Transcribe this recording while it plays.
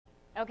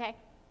Okay,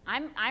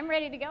 I'm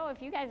ready to go if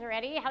you guys are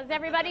ready. How's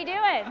everybody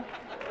doing?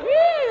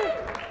 Woo!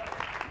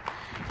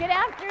 Good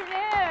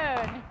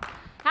afternoon.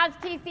 How's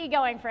TC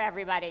going for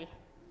everybody?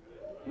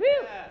 Woo!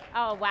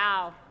 Oh,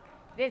 wow.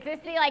 Is this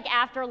the like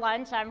after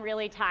lunch, I'm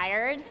really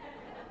tired?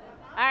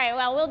 All right,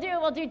 well,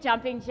 we'll do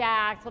jumping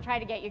jacks. We'll try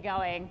to get you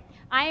going.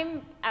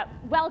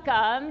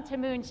 Welcome to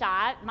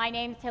Moonshot. My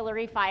name's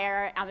Hillary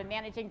Fire. I'm a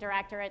managing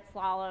director at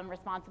Slalom,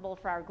 responsible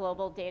for our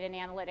global data and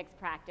analytics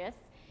practice.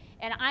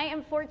 And I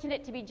am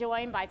fortunate to be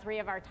joined by three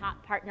of our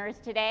top partners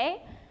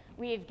today.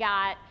 We've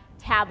got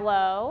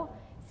Tableau,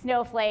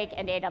 Snowflake,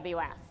 and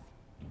AWS.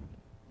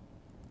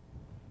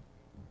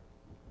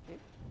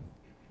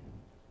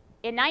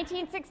 In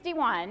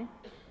 1961,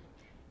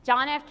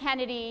 John F.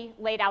 Kennedy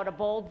laid out a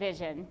bold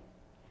vision.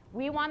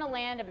 We want to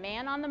land a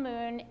man on the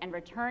moon and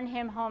return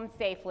him home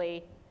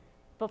safely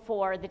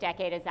before the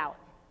decade is out.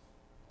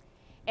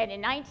 And in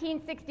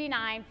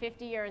 1969,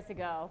 50 years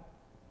ago,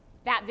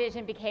 that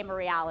vision became a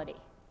reality.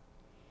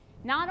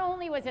 Not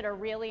only was it a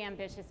really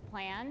ambitious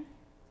plan,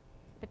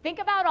 but think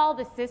about all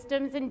the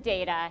systems and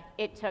data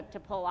it took to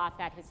pull off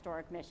that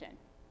historic mission.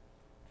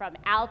 From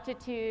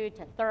altitude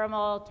to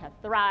thermal to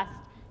thrust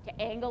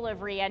to angle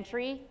of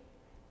re-entry,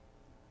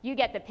 you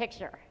get the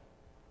picture.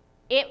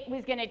 It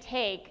was going to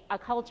take a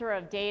culture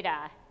of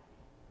data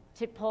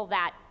to pull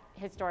that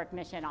historic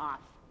mission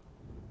off.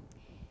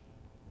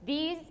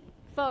 These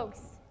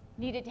folks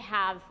needed to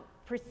have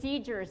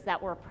procedures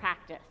that were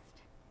practiced,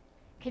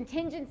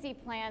 contingency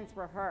plans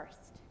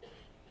rehearsed.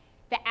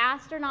 The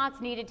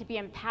astronauts needed to be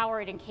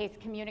empowered in case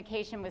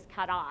communication was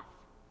cut off.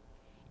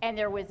 And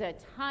there was a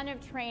ton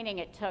of training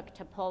it took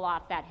to pull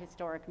off that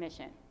historic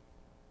mission.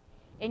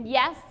 And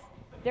yes,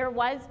 there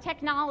was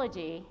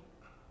technology,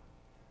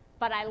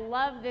 but I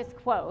love this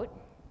quote.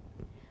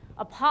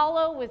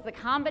 Apollo was the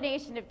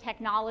combination of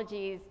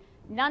technologies,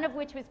 none of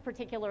which was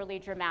particularly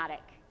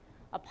dramatic.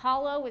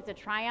 Apollo was a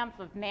triumph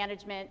of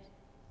management,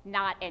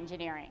 not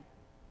engineering.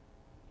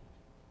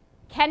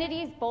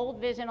 Kennedy's bold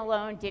vision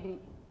alone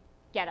didn't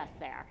get us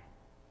there.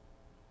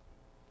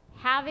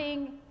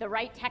 Having the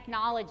right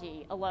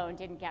technology alone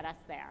didn't get us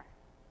there.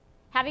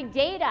 Having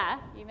data,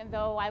 even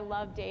though I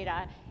love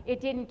data,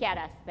 it didn't get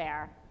us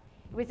there.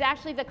 It was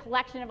actually the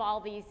collection of all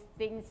these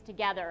things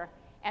together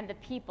and the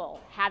people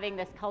having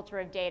this culture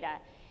of data.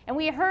 And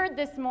we heard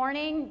this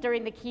morning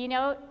during the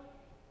keynote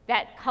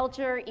that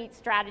culture eats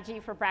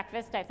strategy for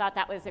breakfast. I thought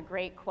that was a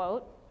great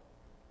quote.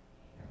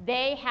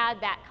 They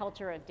had that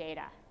culture of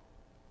data.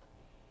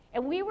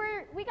 And we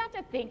got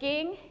to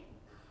thinking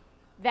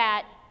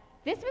that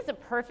this was a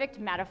perfect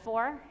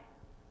metaphor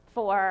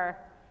for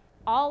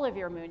all of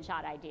your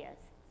moonshot ideas.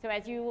 So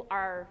as you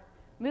are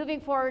moving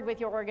forward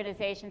with your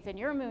organizations and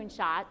your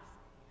moonshots,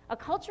 a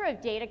culture of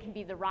data can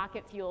be the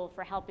rocket fuel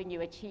for helping you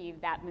achieve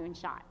that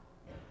moonshot.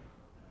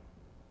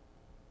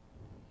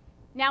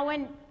 Now,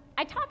 when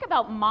I talk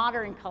about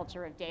modern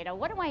culture of data,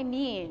 what do I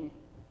mean?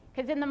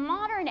 Because in the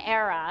modern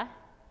era,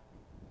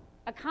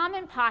 a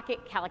common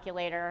pocket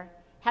calculator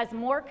has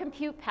more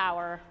compute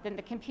power than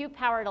the compute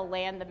power to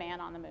land the man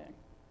on the moon.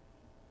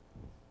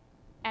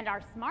 And our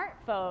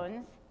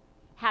smartphones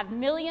have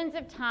millions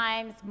of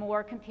times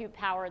more compute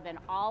power than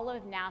all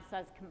of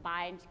NASA's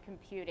combined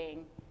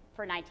computing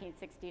for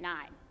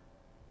 1969.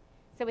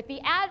 So with the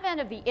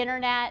advent of the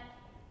internet,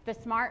 the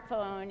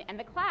smartphone, and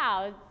the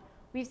clouds,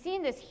 we've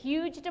seen this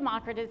huge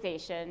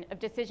democratization of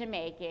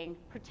decision-making,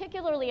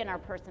 particularly in our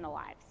personal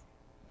lives.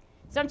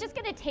 So I'm just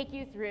going to take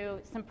you through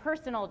some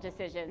personal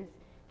decisions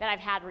that I've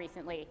had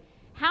recently.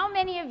 How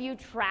many of you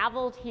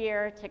traveled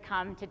here to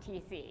come to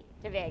TC,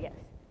 to Vegas?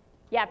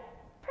 Yeah,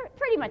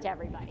 pretty much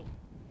everybody.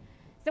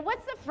 So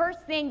what's the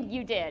first thing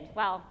you did?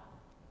 Well,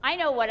 I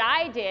know what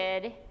I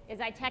did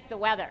is I checked the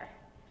weather,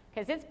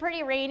 because it's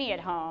pretty rainy at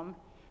home,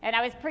 and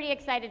I was pretty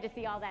excited to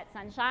see all that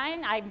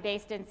sunshine. I'm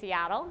based in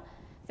Seattle,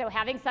 so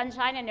having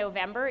sunshine in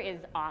November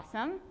is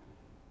awesome.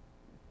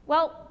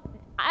 Well,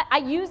 I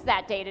used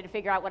that data to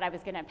figure out what I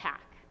was going to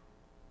pack.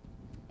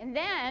 And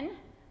then,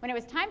 when it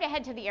was time to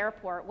head to the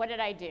airport, what did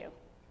I do?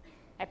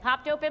 I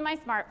popped open my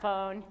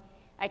smartphone,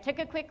 I took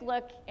a quick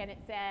look, and it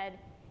said,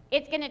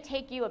 it's going to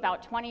take you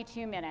about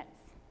 22 minutes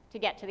to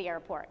get to the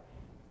airport.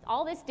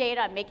 All this data,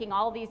 I'm making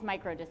all these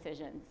micro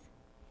decisions.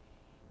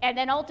 And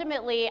then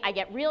ultimately, I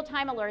get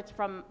real-time alerts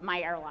from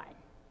my airline.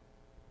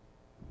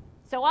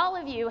 So all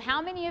of you, how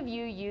many of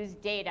you use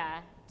data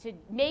to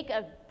make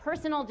a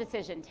personal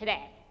decision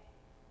today?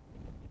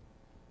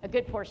 A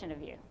good portion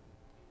of you.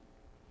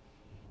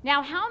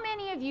 Now, how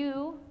many of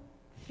you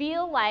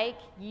feel like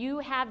you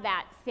have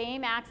that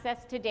same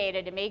access to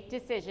data to make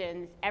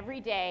decisions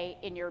every day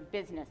in your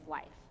business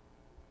life?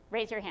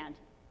 Raise your hand.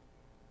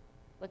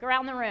 Look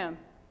around the room.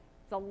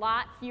 It's a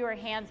lot fewer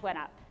hands went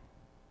up.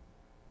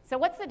 So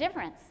what's the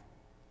difference?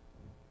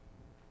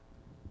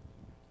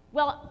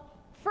 Well,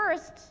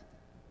 first,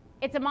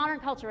 it's a modern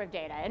culture of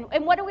data.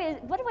 And what do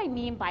I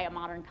mean by a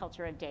modern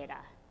culture of data?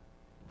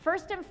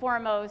 First and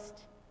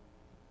foremost,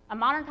 a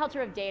modern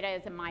culture of data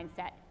is a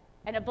mindset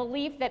and a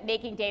belief that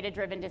making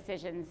data-driven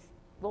decisions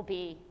will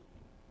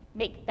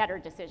make better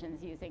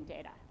decisions using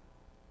data.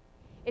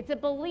 It's a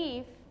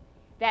belief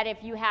that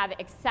if you have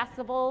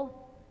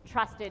accessible,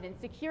 trusted, and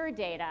secure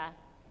data,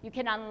 you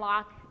can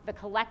unlock the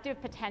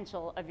collective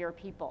potential of your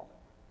people.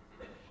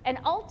 And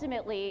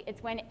ultimately,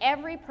 it's when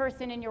every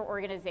person in your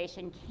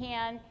organization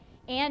can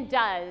and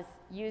does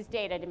use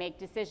data to make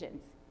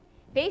decisions,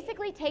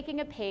 basically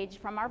taking a page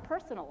from our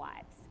personal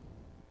lives.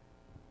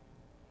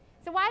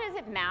 So why does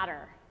it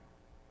matter?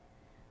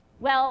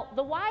 Well,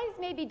 the whys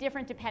may be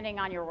different depending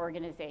on your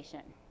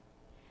organization.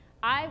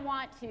 I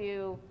want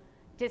to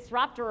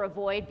disrupt or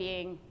avoid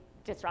being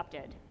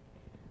disrupted.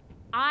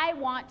 I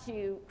want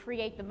to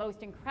create the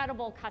most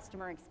incredible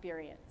customer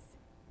experience.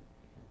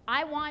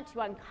 I want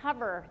to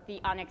uncover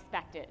the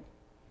unexpected.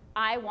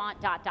 I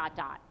want ...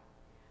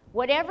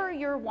 Whatever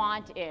your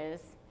want is,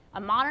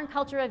 a modern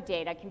culture of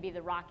data can be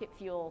the rocket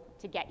fuel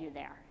to get you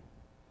there.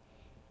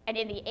 And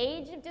in the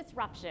age of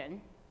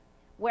disruption,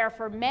 where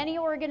for many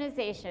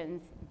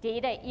organizations,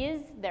 data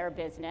is their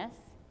business,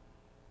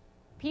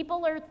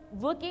 people are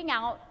looking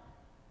out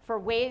for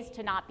ways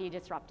to not be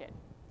disrupted.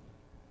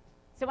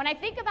 So when I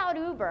think about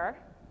Uber,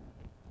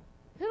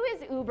 who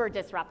is Uber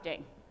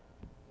disrupting?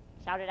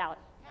 Shout it out.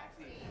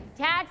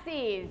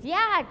 Taxis,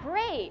 yeah,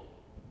 great.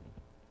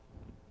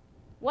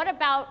 What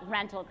about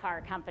rental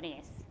car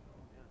companies?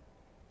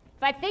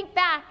 If I think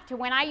back to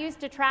when I used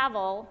to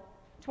travel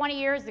 20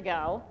 years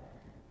ago,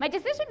 my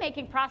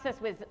decision-making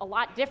process was a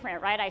lot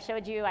different, right? I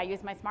showed you I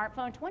used my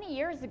smartphone. 20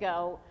 years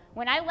ago,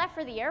 when I left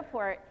for the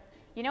airport,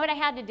 you know what I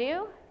had to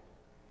do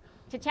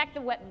to check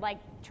the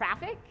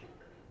traffic?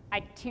 I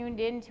tuned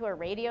into a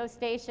radio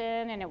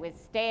station, and it was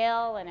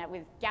stale, and it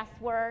was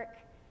guesswork.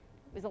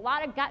 It was a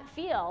lot of gut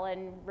feel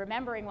and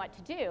remembering what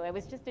to do. It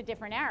was just a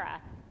different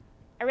era.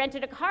 I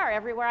rented a car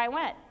everywhere I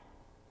went.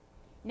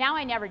 Now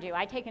I never do.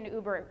 I take an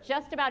Uber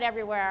just about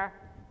everywhere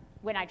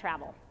when I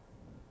travel.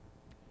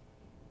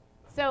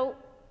 So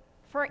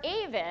for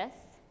Avis,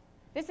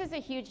 this is a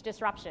huge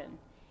disruption.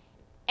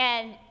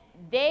 And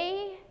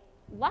they,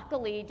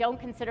 luckily, don't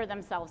consider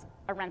themselves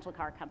a rental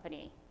car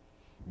company.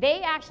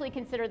 They actually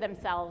consider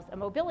themselves a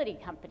mobility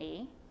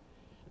company.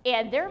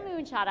 And their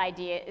moonshot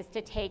idea is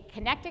to take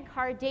connected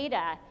car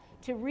data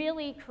to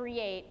really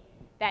create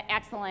that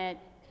excellent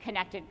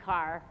connected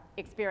car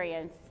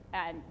experience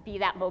and be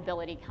that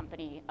mobility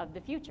company of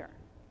the future.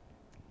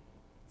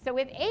 So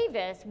with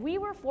Avis, we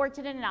were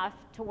fortunate enough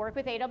to work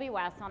with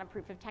AWS on a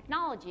proof of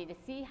technology to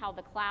see how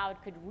the cloud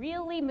could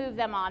really move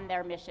them on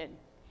their mission.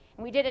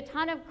 And we did a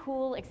ton of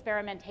cool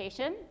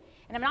experimentation.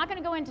 And I'm not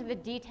going to go into the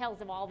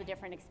details of all the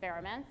different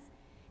experiments,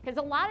 because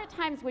a lot of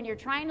times when you're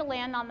trying to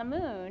land on the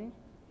moon,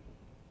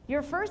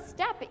 your first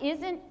step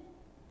isn't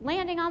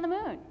landing on the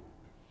moon.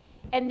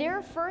 And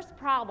their first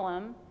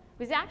problem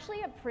was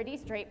actually a pretty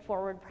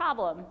straightforward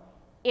problem.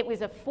 It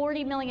was a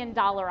 $40 million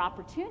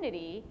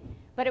opportunity,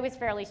 but it was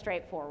fairly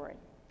straightforward.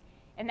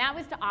 And that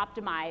was to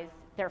optimize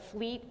their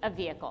fleet of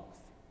vehicles.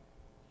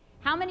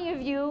 How many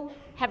of you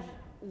have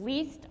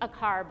leased a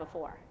car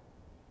before?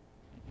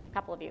 A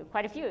couple of you,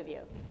 quite a few of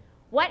you.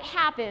 What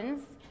happens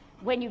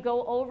when you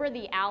go over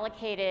the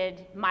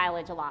allocated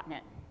mileage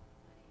allotment?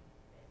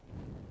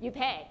 You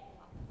pay.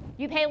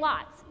 You pay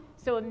lots.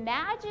 So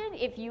imagine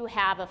if you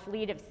have a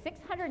fleet of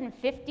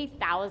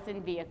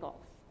 650,000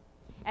 vehicles,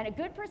 and a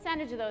good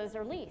percentage of those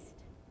are leased.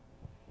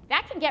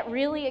 That can get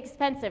really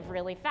expensive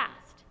really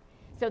fast.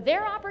 So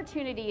their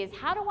opportunity is,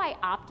 how do I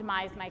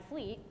optimize my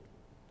fleet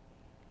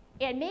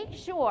and make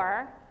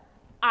sure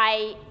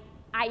I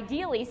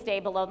ideally stay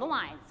below the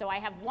line? So I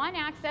have one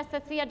axis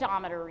that's the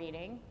odometer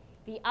reading,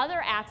 the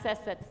other axis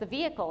that's the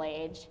vehicle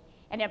age,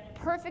 and in a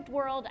perfect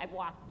world, I'd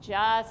walk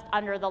just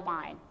under the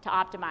line to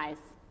optimize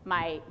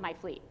my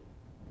fleet.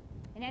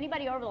 And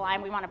anybody over the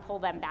line, we want to pull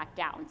them back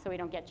down so we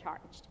don't get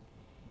charged.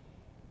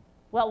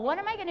 Well, what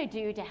am I going to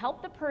do to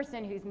help the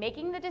person who's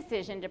making the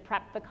decision to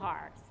prep the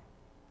cars?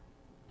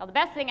 Well, the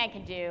best thing I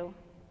can do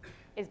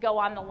is go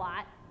on the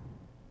lot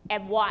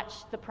and watch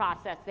the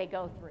process they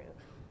go through.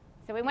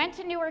 So we went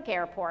to Newark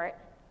Airport,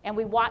 and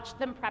we watched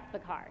them prep the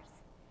cars.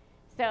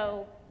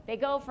 So they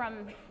go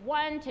from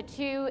 1 to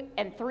 2,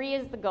 and 3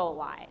 is the go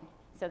line.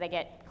 So they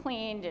get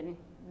cleaned and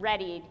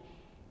readied.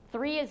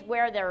 3 is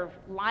where they're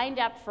lined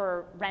up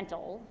for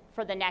rental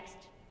for the next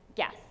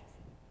guests.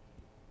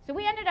 So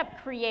we ended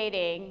up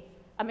creating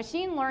a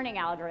machine learning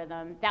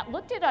algorithm that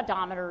looked at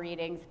odometer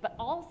readings, but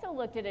also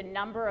looked at a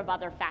number of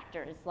other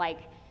factors, like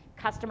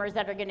customers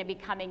that are going to be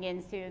coming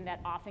in soon that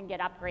often get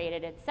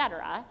upgraded, et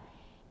cetera,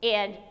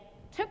 and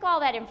took all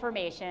that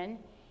information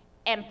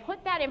and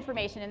put that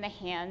information in the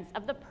hands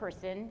of the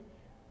person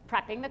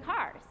prepping the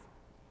cars.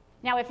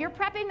 Now, if you're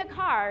prepping the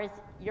cars,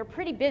 you're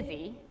pretty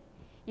busy.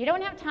 You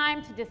don't have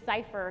time to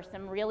decipher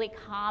some really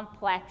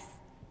complex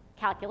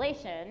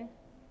calculation.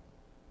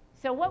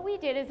 So what we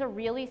did is a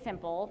really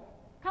simple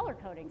color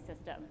coding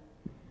system.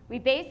 We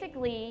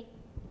basically,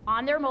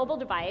 on their mobile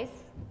device,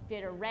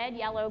 did a red,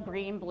 yellow,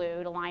 green,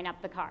 blue to line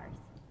up the cars.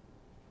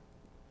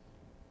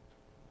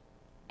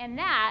 And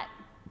that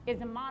is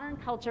a modern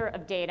culture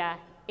of data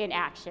in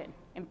action,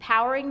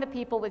 empowering the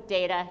people with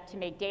data to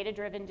make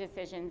data-driven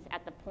decisions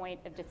at the point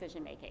of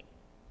decision-making.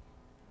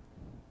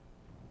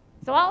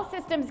 So all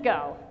systems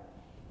go.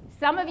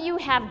 Some of you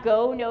have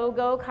go,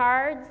 no-go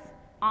cards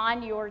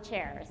on your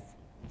chairs.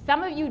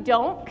 Some of you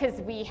don't,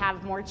 because we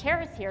have more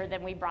chairs here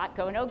than we brought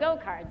go, no-go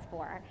cards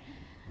for.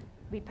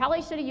 We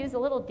probably should have used a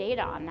little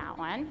data on that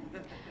one.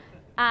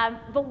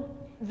 But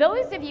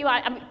those of you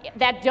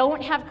that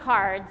don't have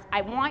cards,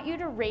 I want you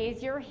to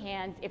raise your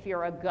hands if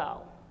you're a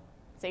go.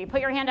 So you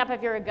put your hand up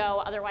if you're a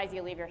go, otherwise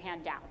you leave your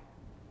hand down.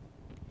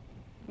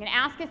 I'm going to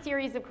ask a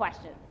series of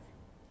questions.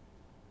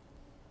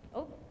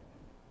 Oh.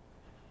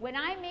 When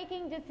I'm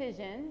making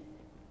decisions,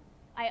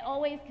 I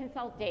always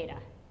consult data.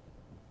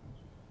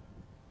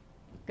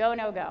 Go,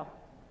 no go.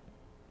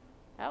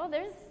 Oh,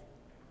 there's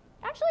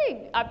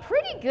actually a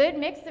pretty good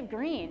mix of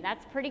green.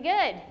 That's pretty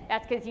good.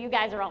 That's because you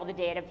guys are all the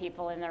data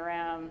people in the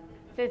room.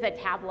 This is a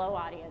Tableau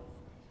audience.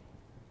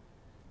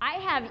 I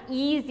have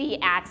easy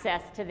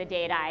access to the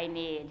data I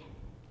need.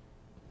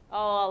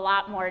 Oh, a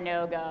lot more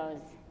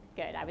no-goes.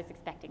 Good, I was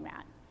expecting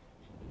that.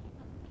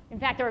 In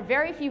fact, there were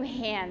very few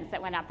hands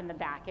that went up in the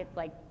back. It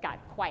got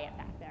quiet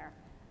back there.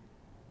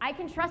 I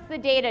can trust the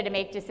data to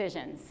make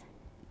decisions.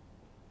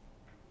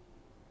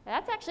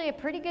 That's actually a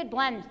pretty good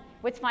blend.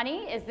 What's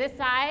funny is this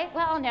side,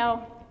 well,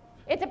 no,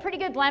 it's a pretty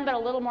good blend, but a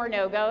little more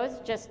no-goes,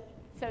 just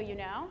so you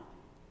know.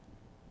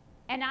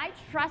 And I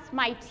trust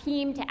my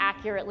team to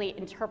accurately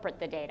interpret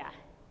the data.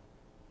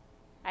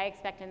 I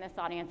expect in this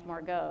audience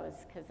more goes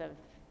because of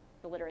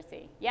the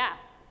literacy. Yeah,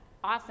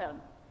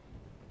 awesome.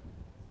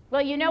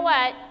 Well, you know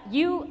what?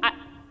 You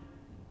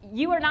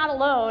are not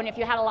alone if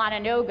you had a lot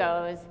of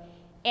no-goes,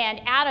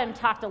 and Adam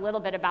talked a little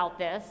bit about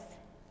this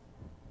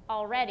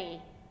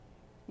already.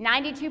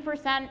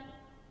 92%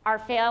 are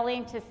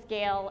failing to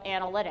scale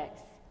analytics.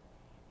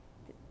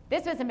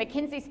 This was a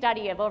McKinsey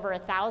study of over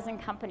 1,000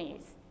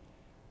 companies.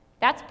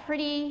 That's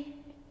pretty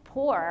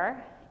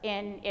poor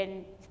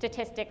in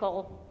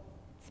statistical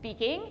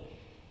speaking.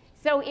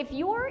 So if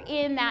you're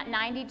in that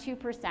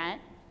 92%,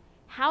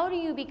 how do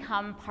you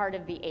become part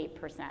of the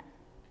 8%?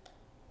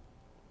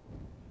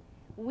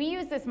 We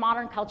use this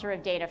modern culture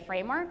of data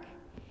framework,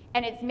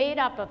 and it's made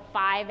up of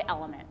 5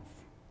 elements.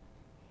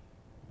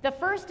 The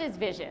first is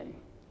vision.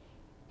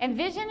 And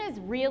vision is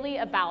really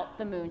about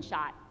the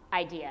moonshot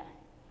idea.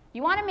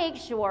 You want to make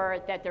sure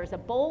that there's a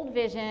bold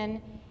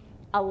vision,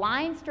 a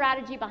line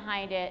strategy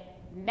behind it,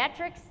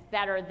 metrics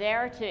that are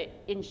there to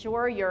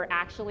ensure you're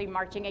actually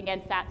marching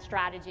against that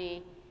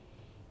strategy,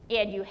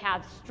 and you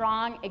have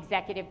strong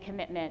executive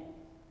commitment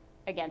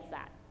against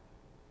that.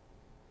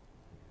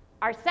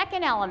 Our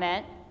second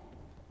element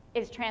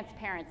is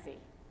transparency.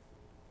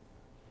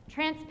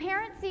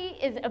 Transparency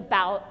is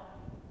about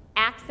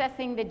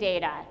accessing the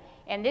data.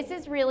 And this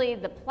is really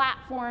the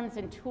platforms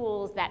and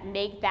tools that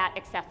make that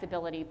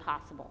accessibility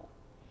possible.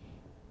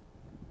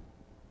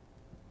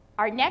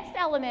 Our next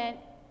element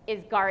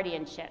is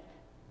guardianship.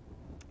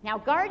 Now,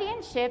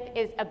 guardianship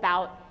is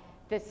about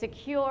the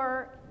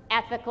secure,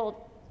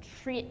 ethical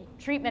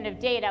treatment of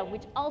data,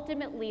 which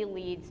ultimately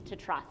leads to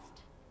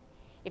trust.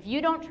 If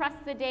you don't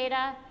trust the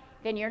data,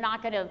 then you're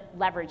not going to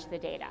leverage the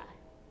data.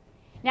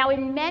 Now,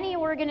 in many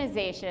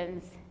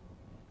organizations,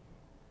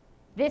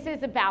 this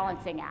is a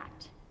balancing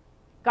act.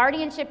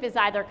 Guardianship is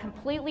either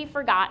completely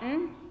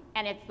forgotten,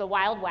 and it's the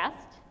Wild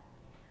West,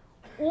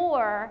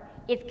 or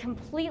it's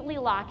completely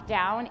locked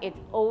down, it's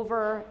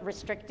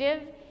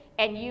over-restrictive,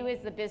 and you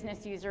as the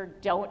business user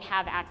don't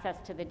have access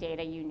to the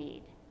data you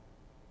need.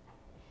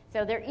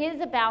 So there is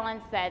a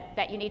balance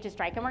that you need to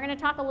strike, and we're going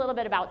to talk a little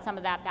bit about some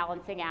of that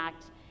balancing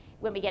act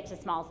when we get to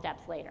small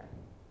steps later.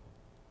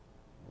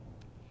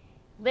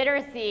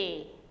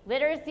 Literacy.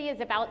 Literacy is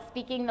about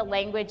speaking the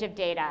language of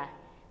data.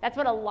 That's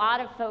what a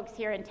lot of folks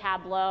here in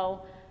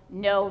Tableau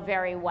know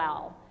very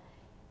well.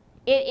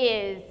 It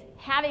is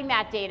having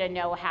that data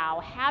know-how,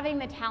 having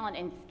the talent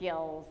and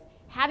skills,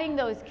 having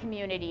those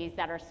communities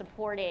that are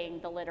supporting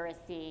the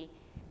literacy,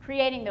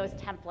 creating those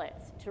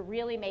templates to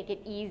really make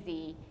it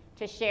easy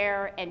to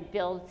share and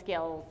build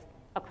skills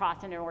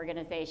across an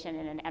organization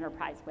in an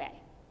enterprise way.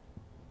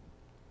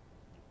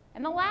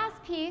 And the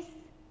last piece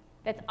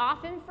that's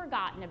often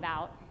forgotten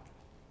about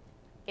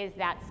is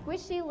that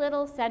squishy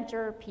little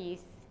center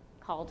piece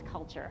called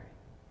culture.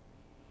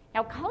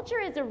 Now, culture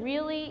is a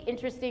really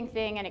interesting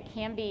thing, and it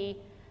can be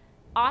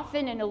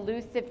often an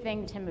elusive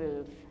thing to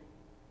move.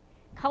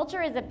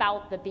 Culture is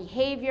about the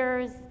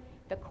behaviors,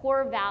 the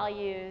core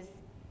values,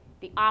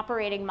 the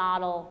operating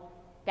model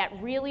that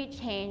really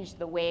change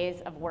the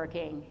ways of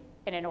working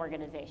in an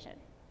organization.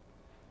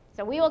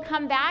 So we will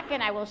come back,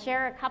 and I will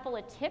share a couple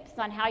of tips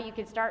on how you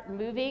can start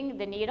moving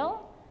the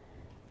needle.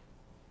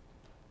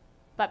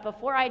 But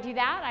before I do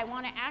that, I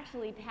want to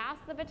actually pass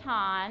the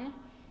baton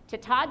to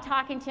Todd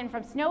Talkington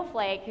from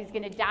Snowflake, who's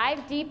going to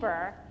dive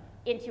deeper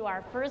into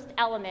our first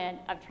element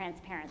of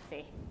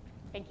transparency.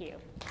 Thank you.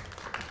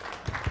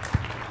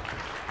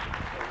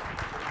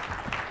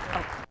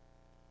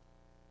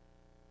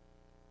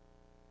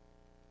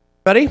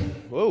 Ready?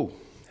 Whoa.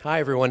 Hi,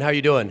 everyone. How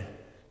you doing?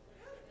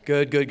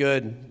 Good, good,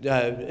 good.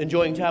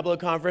 Enjoying Tableau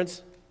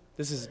conference?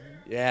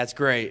 Yeah, it's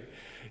great.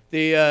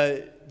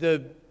 The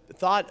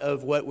thought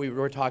of what we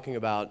were talking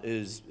about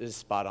is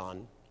spot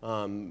on.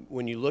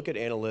 When you look at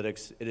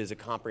analytics, it is a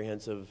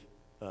comprehensive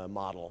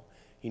model.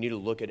 You need to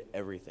look at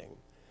everything.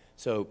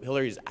 So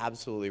Hillary is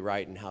absolutely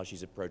right in how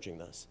she's approaching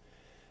this.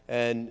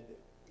 And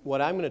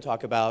what I'm going to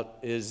talk about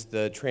is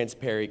the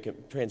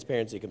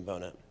transparency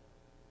component.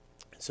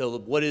 So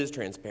what is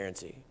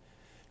transparency?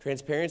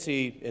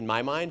 Transparency, in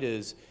my mind,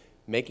 is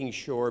making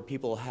sure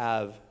people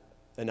have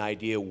an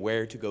idea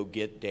where to go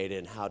get data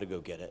and how to go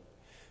get it,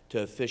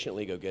 to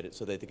efficiently go get it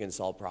so that they can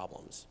solve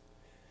problems.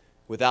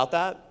 Without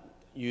that,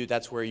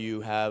 that's where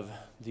you have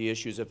the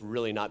issues of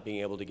really not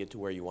being able to get to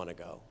where you want to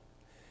go.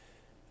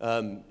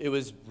 It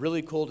was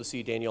really cool to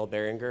see Danielle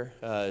Beringer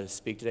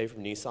speak today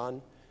from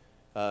Nissan.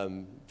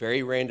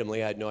 Very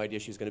randomly, I had no idea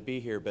she was going to be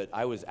here, but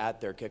I was at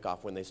their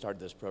kickoff when they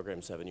started this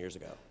program 7 years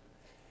ago.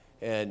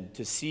 And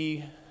to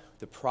see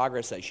the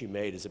progress that she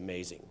made is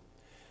amazing.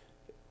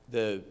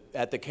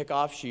 At the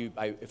kickoff,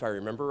 if I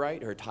remember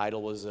right, her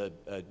title was a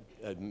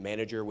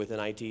manager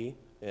within IT,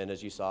 and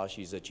as you saw,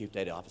 she's a chief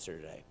data officer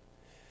today.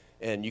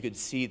 And you could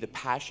see the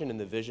passion and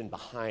the vision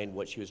behind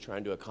what she was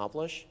trying to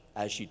accomplish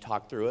as she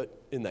talked through it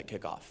in that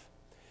kickoff.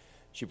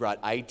 She brought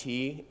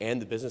IT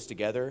and the business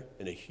together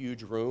in a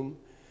huge room.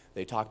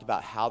 They talked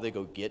about how they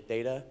go get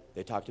data.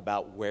 They talked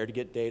about where to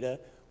get data,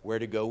 where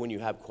to go when you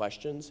have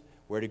questions,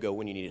 where to go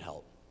when you need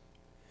help.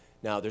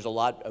 Now, there's a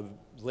lot of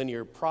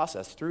linear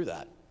process through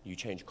that. You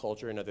change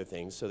culture and other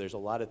things, so there's a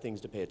lot of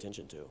things to pay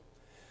attention to.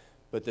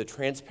 But the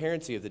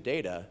transparency of the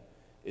data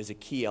is a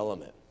key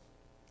element.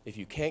 If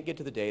you can't get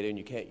to the data and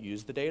you can't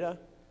use the data,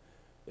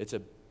 it's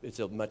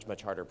a much,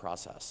 much harder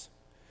process.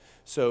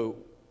 So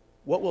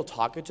what we'll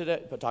talk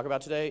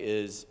about today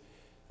is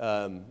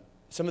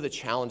some of the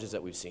challenges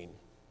that we've seen,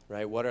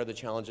 right? What are the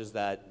challenges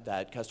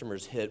that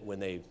customers hit when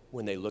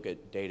they look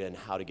at data and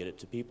how to get it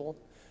to people?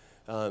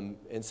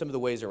 And some of the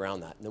ways around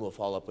that. And then we'll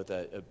follow up with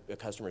a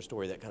customer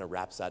story that kind of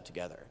wraps that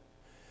together.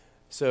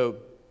 So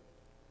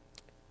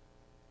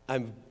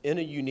I'm in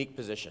a unique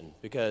position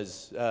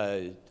because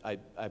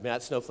I'm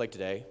at Snowflake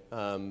today.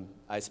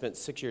 I spent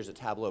 6 years at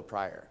Tableau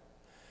prior.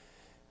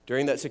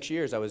 During that 6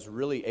 years, I was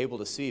really able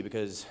to see,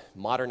 because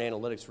modern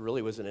analytics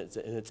really was in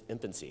its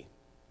infancy.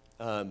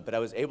 But I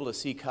was able to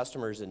see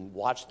customers and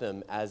watch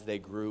them as they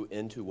grew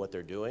into what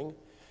they're doing,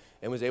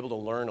 and was able to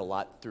learn a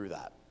lot through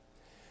that.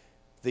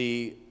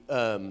 The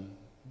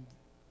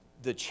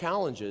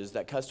challenges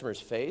that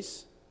customers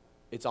face,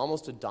 it's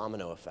almost a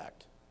domino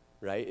effect,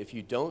 right? If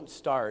you don't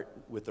start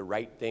with the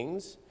right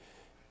things,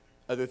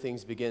 other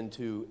things begin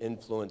to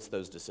influence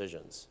those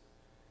decisions.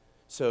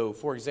 So,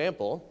 for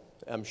example,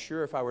 I'm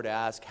sure if I were to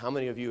ask how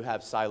many of you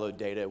have siloed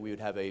data, we would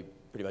have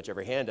pretty much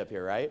every hand up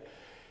here, right?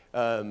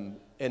 And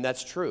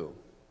that's true.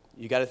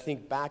 You got to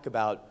think back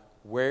about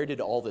where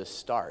did all this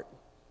start?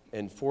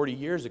 And 40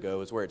 years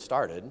ago is where it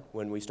started,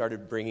 when we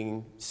started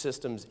bringing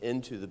systems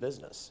into the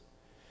business.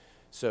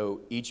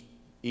 So each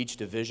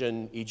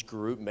division, each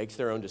group makes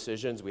their own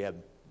decisions. We have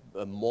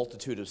a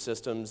multitude of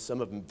systems,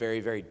 some of them very,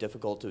 very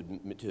difficult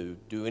to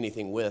do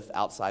anything with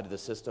outside of the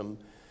system,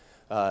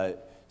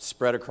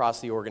 spread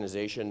across the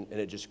organization, and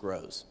it just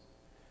grows.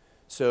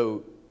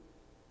 So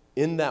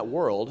in that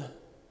world,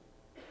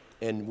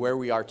 and where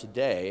we are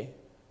today,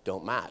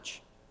 don't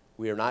match.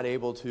 We are not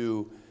able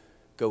to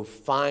go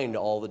find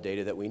all the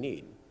data that we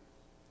need.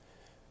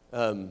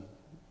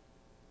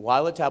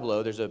 While at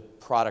Tableau, there's a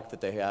product that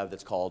they have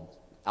that's called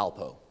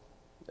Alpo,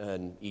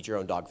 and eat your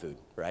own dog food,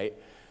 right?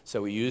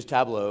 So we use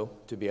Tableau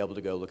to be able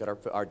to go look at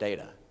our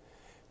data.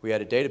 We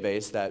had a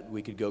database that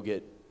we could go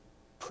get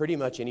pretty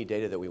much any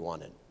data that we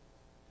wanted.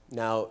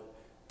 Now,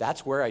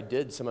 that's where I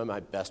did some of my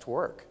best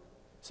work.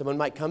 Someone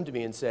might come to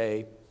me and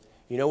say,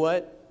 you know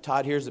what,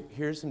 Todd, here's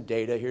some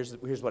data,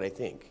 here's what I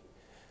think.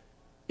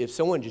 If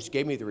someone just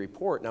gave me the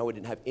report and I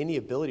wouldn't have any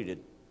ability to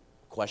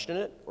question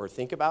it or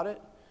think about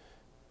it,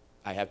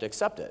 I have to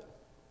accept it.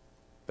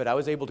 But I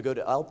was able to go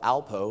to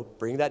Alpo,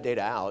 bring that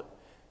data out,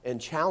 and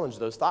challenge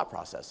those thought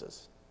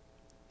processes.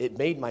 It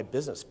made my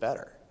business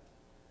better,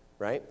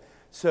 right?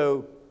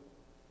 So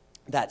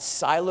that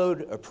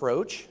siloed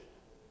approach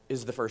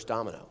is the first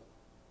domino.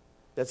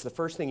 That's the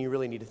first thing you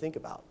really need to think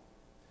about.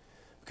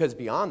 Because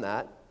beyond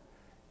that,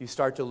 you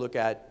start to look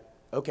at,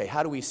 okay,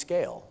 how do we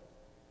scale?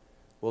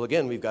 Well,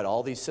 again, we've got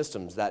all these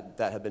systems that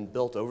have been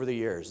built over the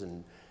years,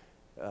 and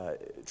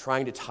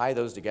trying to tie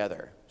those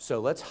together.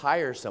 So let's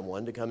hire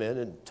someone to come in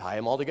and tie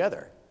them all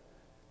together.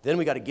 Then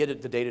we got to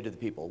get the data to the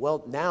people.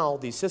 Well, now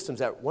these systems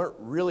that weren't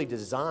really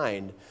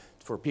designed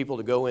for people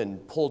to go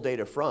and pull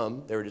data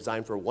from, they were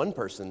designed for one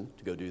person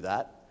to go do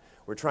that.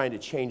 We're trying to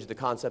change the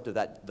concept of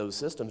those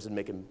systems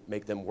and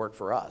make them work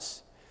for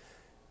us.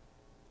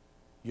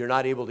 You're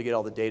not able to get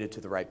all the data to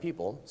the right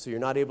people, so you're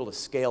not able to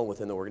scale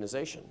within the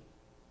organization.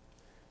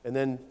 And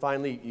then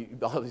finally,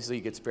 obviously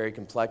it gets very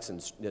complex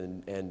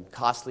and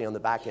costly on the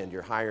back end.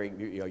 You're hiring,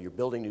 you're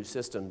building new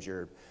systems,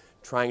 you're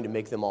trying to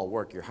make them all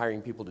work, you're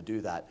hiring people to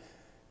do that.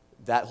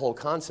 That whole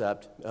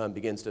concept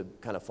begins to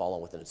kind of fall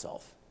on within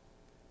itself.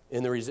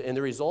 And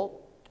the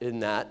result in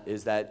that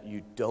is that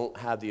you don't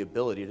have the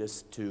ability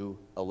to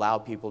allow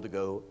people to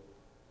go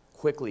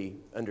quickly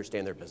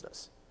understand their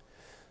business.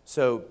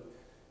 So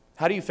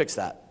How do you fix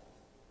that?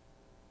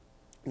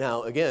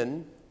 Now,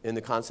 again, in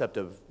the concept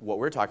of what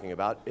we're talking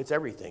about, it's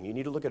everything. You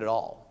need to look at it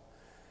all.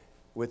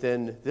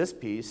 Within this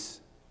piece,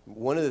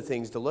 one of the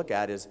things to look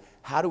at is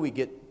how do we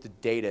get the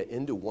data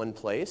into one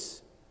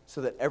place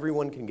so that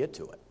everyone can get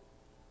to it?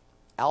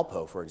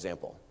 Alpo, for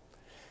example.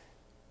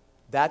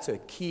 That's a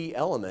key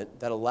element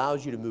that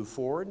allows you to move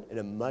forward in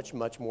a much,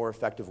 much more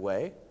effective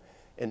way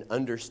and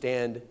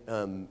understand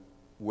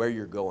where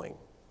you're going,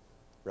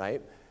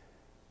 right?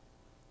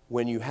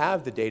 When you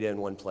have the data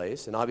in one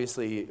place, and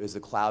obviously as the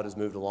cloud has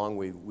moved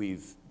along,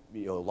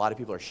 a lot of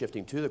people are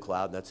shifting to the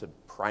cloud, and that's a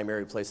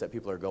primary place that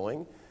people are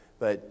going.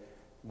 But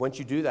once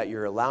you do that,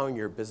 you're allowing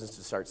your business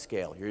to start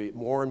scale.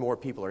 More and more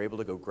people are able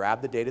to go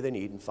grab the data they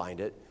need and find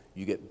it.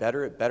 You get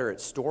better at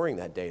storing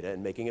that data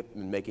and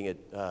making it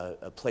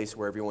a place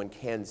where everyone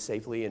can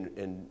safely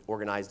and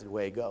organized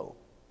way go.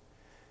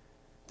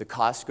 The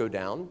costs go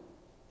down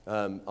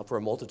for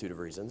a multitude of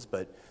reasons,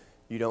 but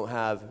you don't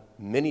have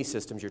many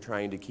systems you're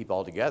trying to keep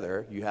all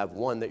together. You have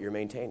one that you're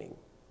maintaining.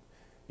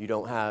 You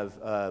don't have,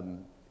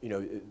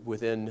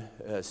 within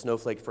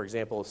Snowflake, for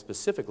example,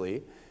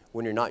 specifically,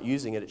 when you're not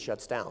using it, it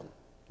shuts down.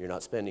 You're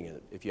not spending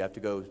it. If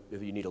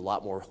you need a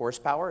lot more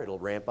horsepower, it'll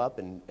ramp up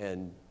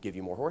and give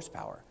you more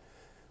horsepower.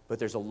 But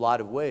there's a lot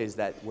of ways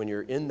that when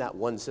you're in that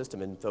one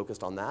system and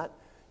focused on that,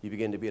 you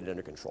begin to get it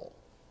under control.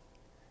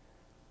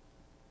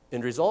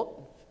 End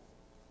result,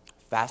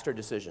 faster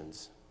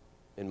decisions.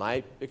 In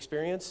my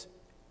experience,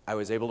 I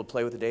was able to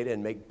play with the data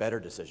and make better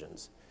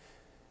decisions.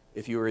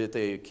 If you were at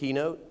the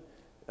keynote,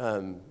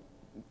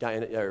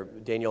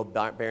 Danielle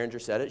Berenger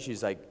said it,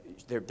 she's like,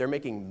 they're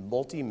making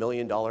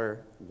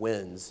multi-million-dollar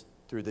wins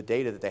through the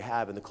data that they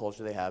have and the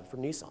culture they have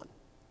from Nissan,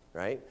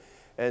 right?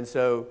 And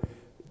so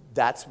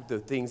that's the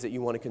things that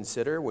you want to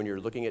consider when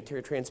you're looking at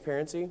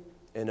transparency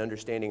and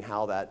understanding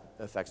how that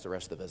affects the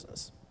rest of the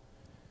business.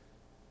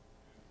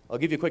 I'll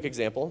give you a quick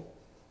example.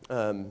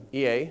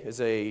 EA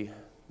is a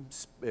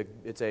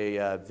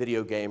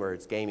video game, or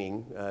it's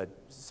gaming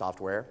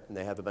software, and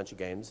they have a bunch of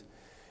games.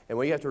 And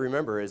what you have to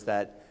remember is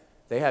that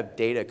they have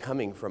data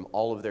coming from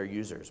all of their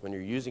users. When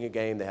you're using a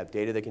game, they have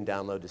data they can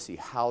download to see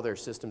how their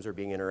systems are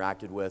being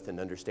interacted with and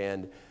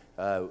understand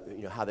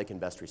how they can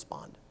best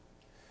respond.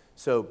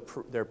 So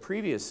their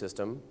previous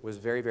system was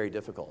very, very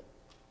difficult.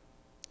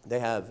 They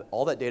have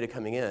all that data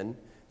coming in.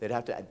 They'd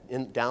have to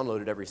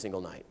download it every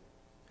single night.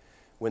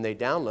 When they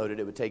downloaded,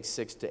 it would take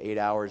 6 to 8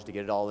 hours to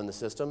get it all in the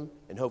system,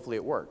 and hopefully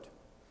it worked.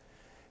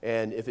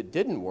 And if it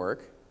didn't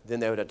work, then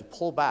they would have to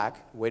pull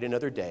back, wait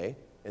another day,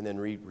 and then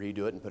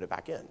redo it and put it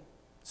back in.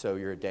 So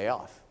you're a day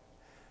off.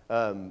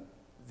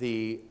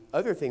 The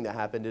other thing that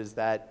happened is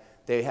that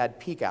they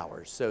had peak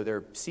hours. So there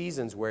are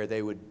seasons where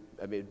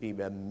it'd be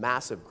a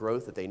massive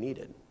growth that they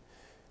needed.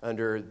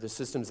 Under the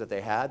systems that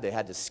they had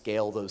to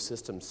scale those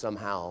systems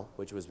somehow,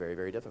 which was very,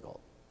 very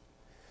difficult.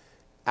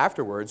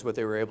 Afterwards, what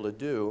they were able to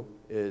do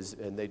is,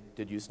 and they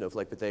did use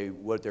Snowflake, but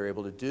what they're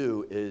able to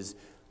do is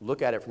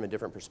look at it from a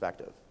different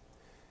perspective.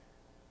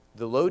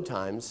 The load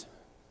times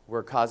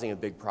were causing a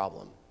big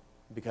problem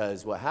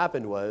because what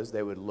happened was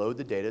they would load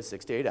the data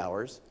 6 to 8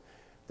 hours.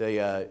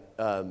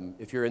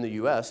 If you're in the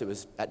US, it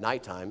was at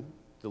nighttime.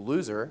 The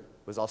loser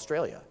was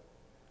Australia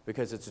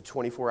because it's a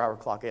 24-hour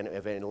clock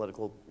of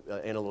analytical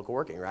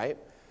working, right?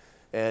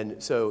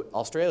 And so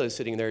Australia is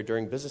sitting there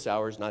during business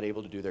hours not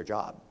able to do their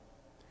job.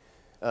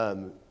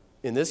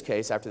 In this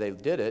case, after they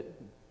did it,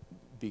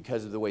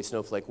 because of the way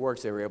Snowflake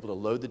works, they were able to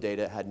load the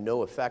data. It had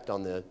no effect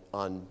on the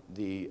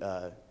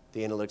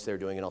analytics they were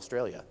doing in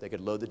Australia. They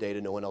could load the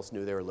data. No one else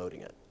knew they were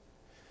loading it.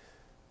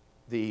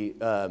 The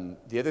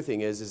other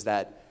thing is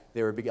that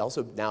they were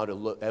also now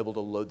able to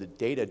load the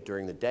data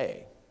during the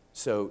day.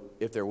 So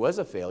if there was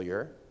a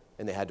failure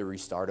and they had to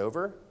restart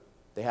over,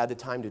 they had the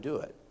time to do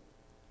it.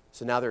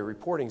 So now their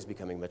reporting is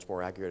becoming much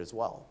more accurate as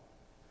well.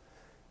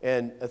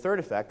 And a third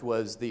effect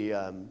was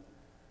where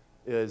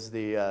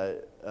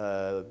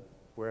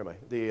am I?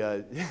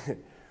 The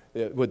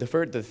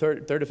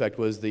third effect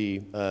was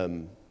the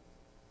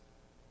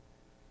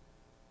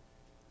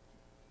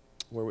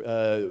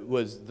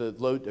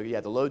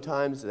load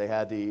times. They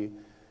had the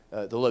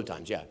load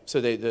times, yeah. So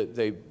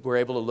they were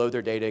able to load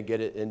their data and get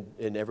it,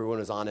 and everyone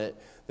was on it.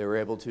 They were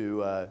able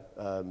to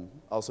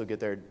also get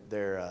the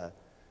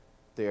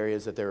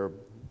areas that they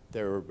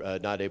were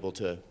not able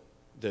to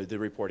the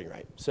reporting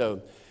right.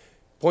 So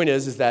point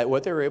is that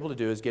what they were able to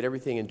do is get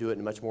everything and do it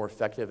in a much more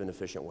effective and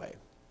efficient way.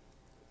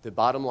 The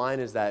bottom line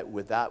is that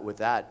with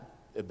that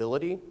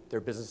ability,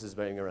 their business is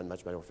being run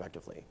much more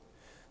effectively.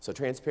 So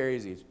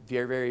transparency is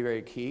very, very,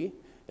 very key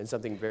and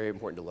something very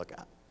important to look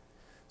at.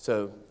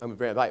 So I'm going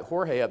to invite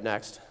Jorge up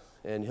next,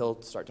 and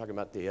he'll start talking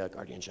about the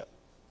guardianship.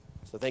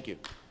 So thank you.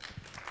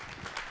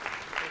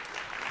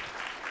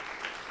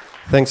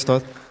 Thanks,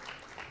 Todd.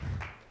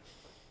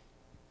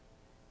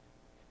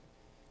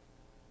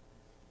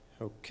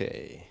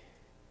 Okay.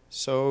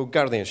 So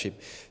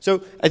guardianship.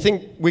 So I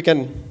think we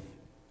can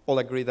all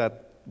agree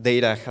that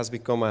data has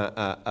become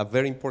a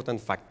very important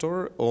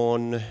factor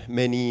on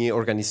many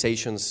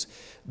organizations'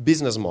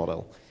 business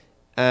model.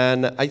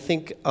 And I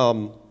think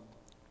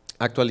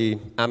actually,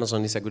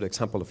 Amazon is a good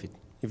example of it.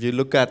 If you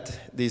look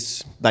at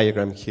this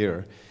diagram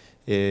here,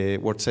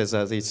 where it says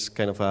that it's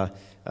kind of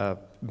a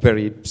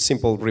very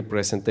simple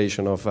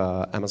representation of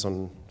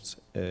Amazon's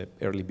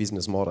early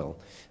business model.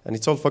 And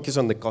it's all focused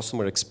on the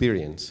customer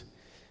experience.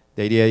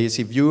 The idea is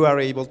if you are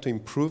able to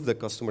improve the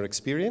customer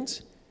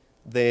experience,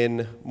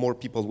 then more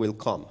people will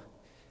come.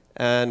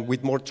 And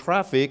with more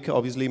traffic,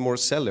 obviously more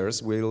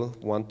sellers will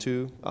want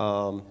to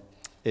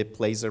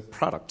place their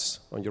products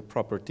on your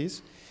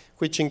properties,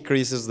 which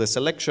increases the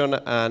selection,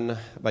 and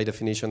by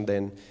definition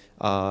then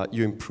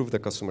you improve the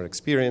customer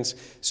experience.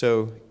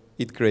 So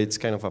it creates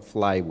kind of a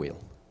flywheel.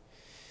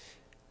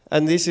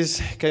 And this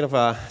is kind of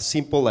a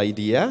simple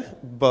idea,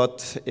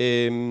 but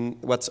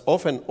what's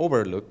often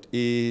overlooked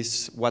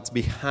is what's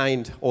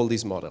behind all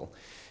this model.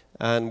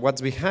 And what's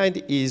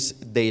behind is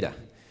data.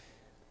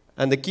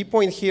 And the key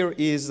point here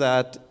is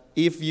that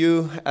if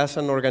you, as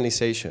an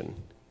organization,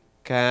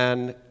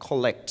 can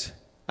collect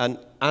and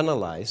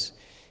analyze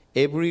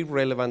every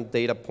relevant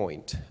data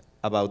point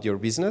about your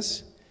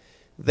business,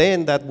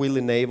 then that will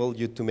enable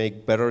you to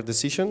make better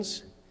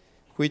decisions,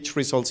 which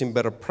results in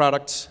better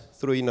products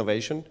through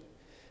innovation.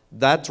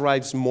 That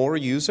drives more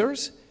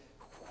users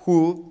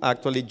who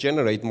actually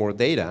generate more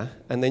data,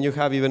 and then you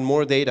have even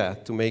more data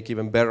to make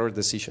even better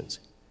decisions.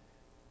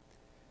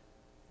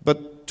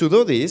 But to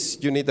do this,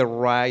 you need the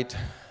right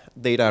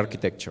data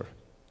architecture.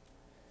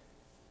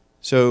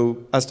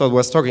 So as Todd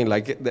was talking,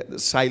 like the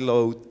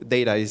siloed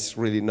data is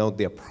really not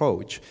the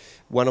approach.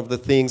 One of the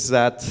things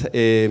that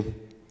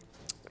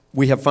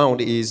we have found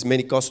is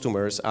many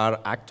customers are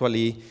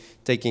actually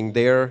taking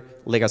their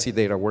legacy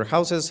data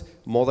warehouses,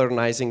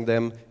 modernizing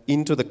them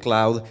into the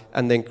cloud,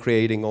 and then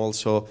creating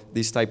also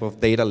this type of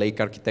data lake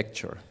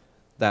architecture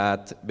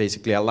that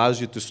basically allows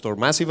you to store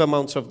massive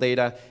amounts of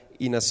data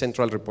in a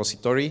central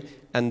repository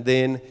and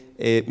then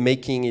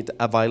making it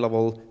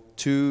available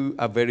to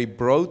a very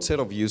broad set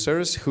of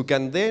users who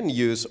can then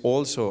use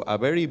also a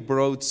very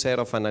broad set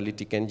of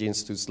analytic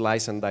engines to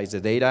slice and dice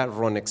the data,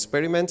 run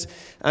experiments,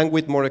 and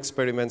with more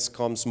experiments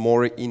comes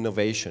more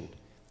innovation.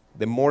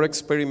 The more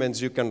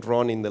experiments you can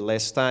run in the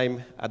less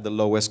time at the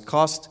lowest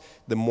cost,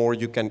 the more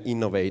you can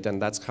innovate,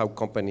 and that's how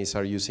companies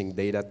are using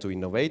data to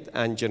innovate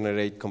and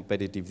generate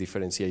competitive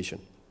differentiation.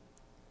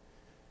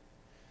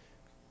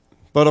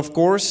 But of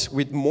course,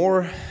 with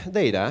more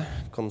data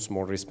comes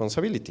more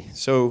responsibility.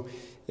 So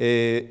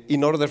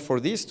in order for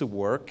this to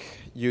work,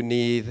 you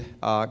need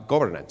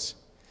governance.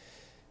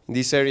 In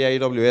this area,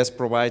 AWS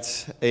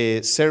provides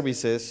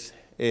services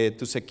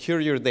to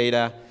secure your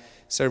data,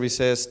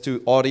 services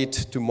to audit,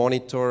 to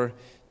monitor,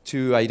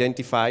 to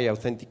identify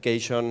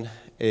authentication,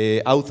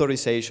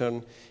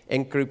 authorization,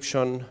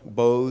 encryption,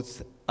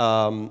 both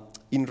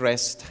in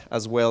rest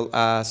as well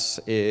as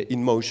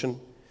in motion,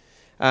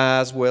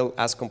 as well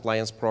as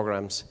compliance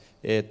programs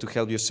to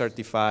help you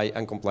certify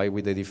and comply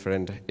with the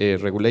different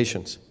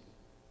regulations.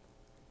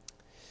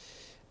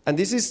 And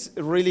this is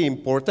really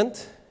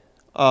important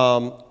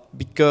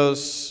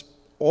because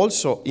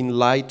also in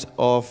light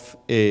of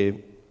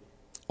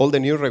all the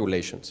new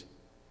regulations.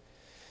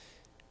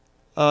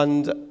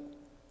 And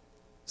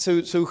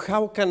so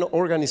how can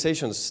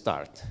organizations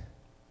start?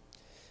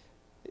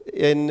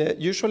 And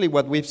usually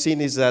what we've seen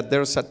is that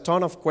there's a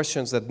ton of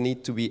questions that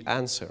need to be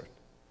answered.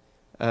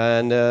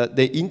 And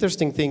the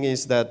interesting thing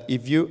is that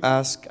if you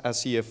ask a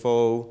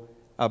CFO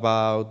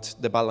about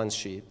the balance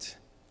sheet,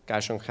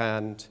 cash on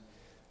hand,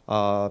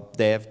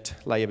 debt,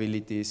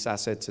 liabilities,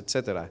 assets,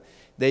 etc.,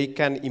 they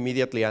can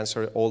immediately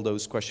answer all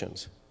those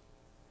questions.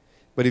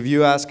 But if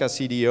you ask a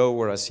CDO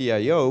or a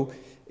CIO,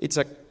 it's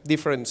a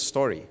different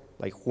story.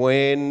 Like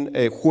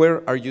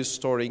where are you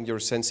storing your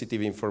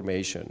sensitive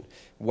information?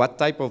 What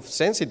type of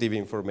sensitive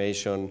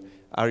information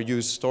are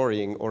you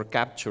storing or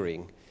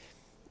capturing?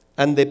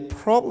 And the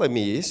problem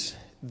is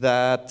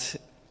that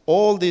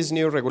all these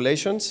new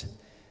regulations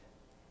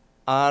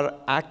are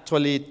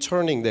actually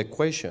turning the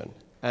equation.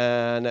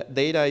 And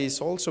data is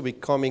also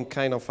becoming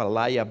kind of a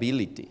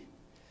liability.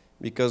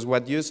 Because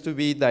what used to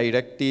be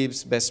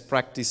directives, best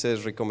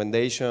practices,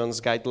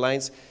 recommendations,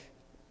 guidelines,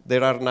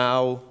 there are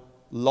now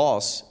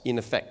laws in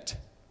effect.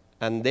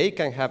 And they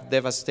can have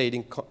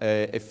devastating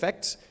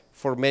effects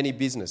for many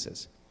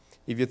businesses.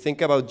 If you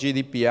think about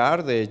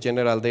GDPR, the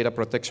General Data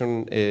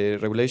Protection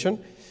Regulation,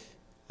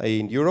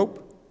 in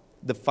Europe,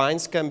 the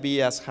fines can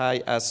be as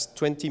high as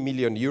 20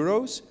 million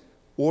euros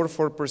or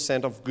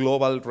 4% of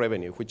global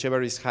revenue,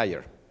 whichever is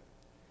higher.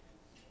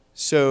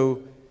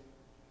 So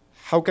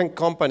how can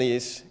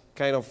companies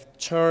kind of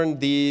turn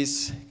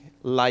this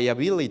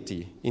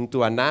liability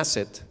into an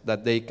asset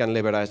that they can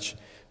leverage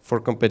for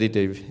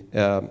competitive,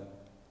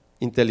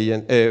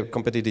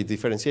 competitive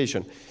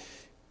differentiation?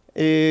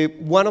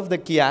 One of the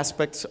key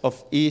aspects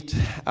of it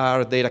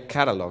are data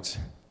catalogs.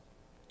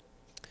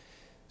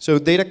 So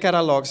data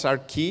catalogs are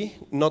key,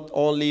 not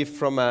only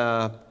from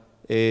a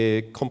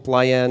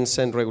compliance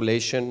and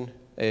regulation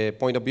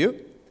point of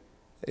view,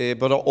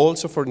 but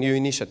also for new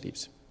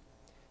initiatives.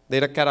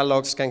 Data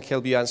catalogs can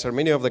help you answer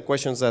many of the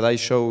questions that I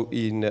showed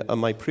on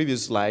my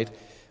previous slide,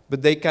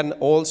 but they can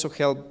also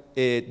help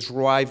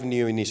drive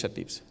new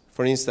initiatives.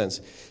 For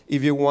instance,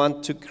 if you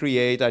want to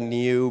create a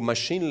new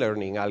machine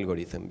learning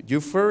algorithm, you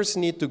first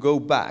need to go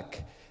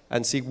back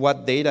and see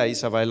what data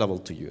is available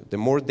to you. The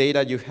more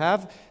data you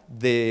have,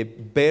 the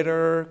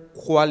better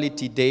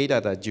quality data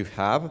that you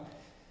have,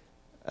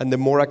 and the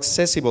more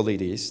accessible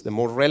it is, the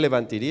more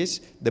relevant it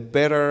is, the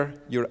better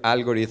your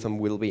algorithm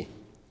will be,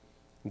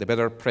 the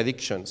better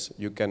predictions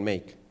you can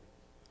make.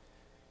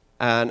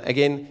 And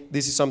again,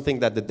 this is something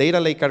that the data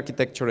lake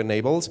architecture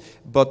enables,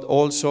 but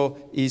also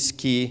is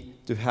key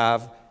to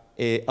have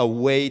a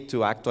way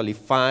to actually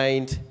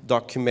find,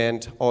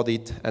 document,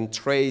 audit, and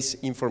trace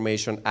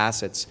information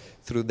assets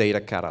through data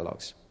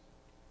catalogs.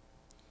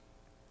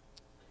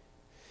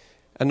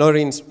 Another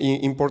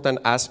important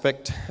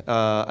aspect,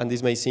 and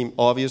this may seem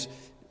obvious,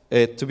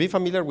 to be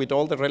familiar with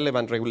all the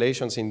relevant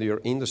regulations in your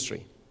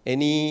industry.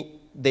 Any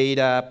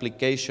data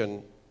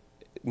application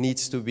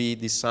needs to be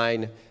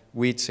designed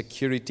with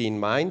security in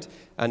mind,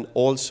 and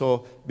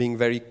also being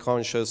very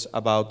conscious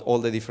about all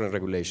the different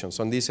regulations.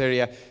 On this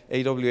area,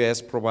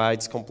 AWS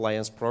provides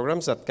compliance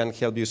programs that can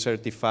help you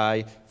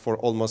certify for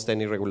almost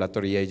any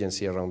regulatory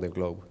agency around the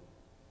globe.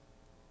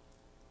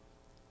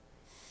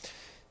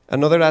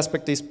 Another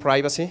aspect is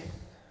privacy.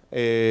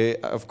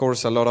 Of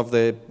course, a lot of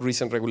the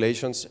recent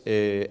regulations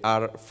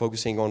are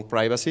focusing on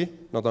privacy,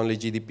 not only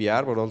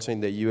GDPR, but also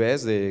in the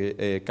US,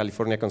 the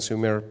California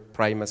Consumer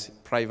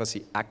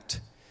Privacy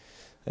Act,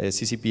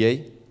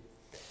 CCPA.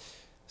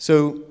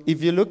 So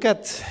if you look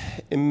at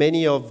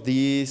many of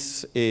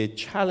these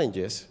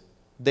challenges,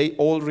 they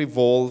all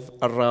revolve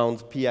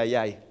around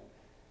PII,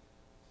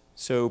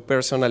 so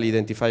personal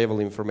identifiable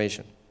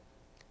information.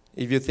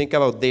 If you think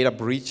about data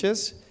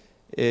breaches,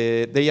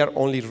 they are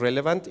only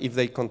relevant if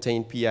they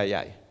contain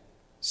PII.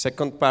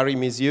 Second-party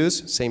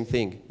misuse, same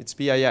thing, it's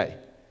PII.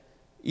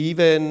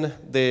 Even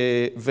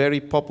the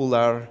very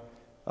popular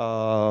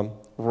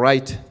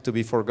right to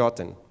be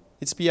forgotten,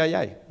 it's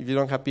PII. If you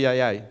don't have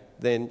PII,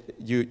 then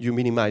you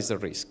minimize the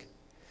risk.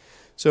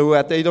 So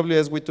at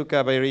AWS, we took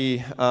a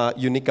very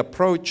unique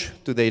approach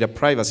to data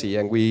privacy,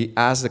 and we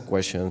asked the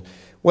question,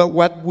 well,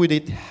 what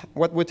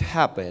would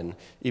happen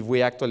if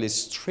we actually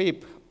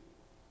strip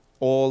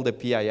all the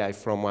PII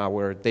from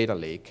our data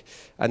lake?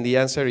 And the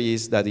answer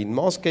is that in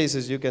most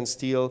cases, you can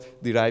still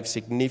derive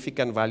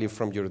significant value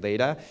from your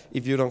data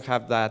if you don't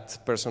have that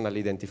personal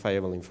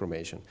identifiable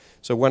information.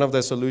 So one of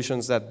the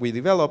solutions that we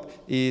develop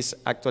is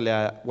actually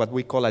what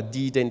we call a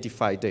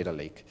de-identified data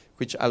lake,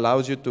 which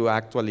allows you to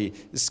actually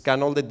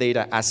scan all the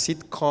data as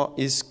it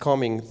is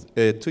coming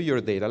to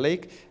your data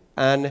lake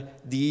and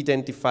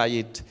de-identify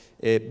it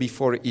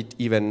before it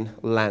even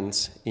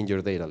lands in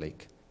your data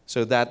lake.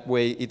 So that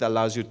way, it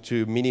allows you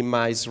to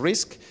minimize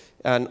risk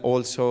and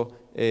also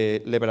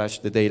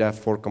leverage the data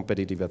for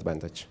competitive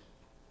advantage.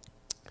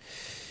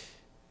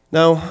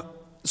 Now,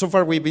 so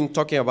far we've been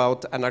talking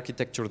about an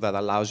architecture that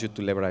allows you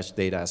to leverage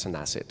data as an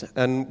asset.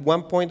 And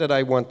one point that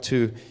I want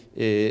to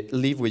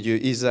leave with you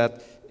is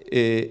that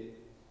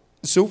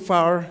so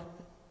far,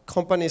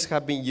 companies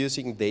have been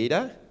using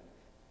data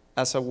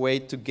as a way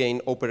to gain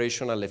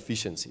operational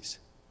efficiencies.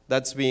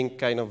 That's been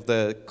kind of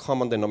the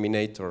common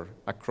denominator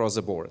across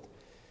the board.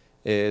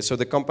 So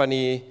the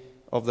company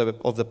of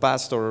the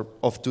past or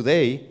of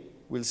today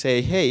will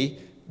say, hey,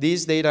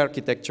 this data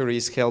architecture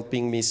is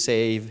helping me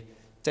save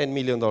 $10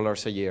 million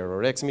a year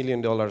or X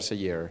million dollars a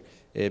year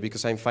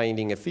because I'm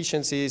finding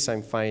efficiencies,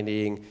 I'm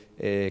finding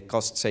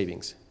cost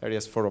savings,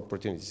 areas for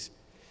opportunities.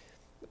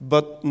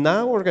 But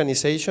now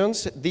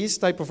organizations, this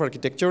type of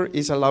architecture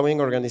is allowing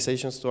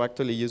organizations to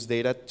actually use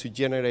data to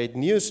generate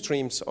new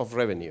streams of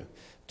revenue,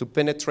 to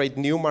penetrate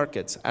new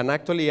markets, and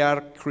actually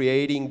are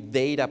creating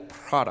data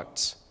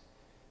products.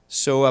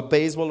 So a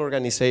baseball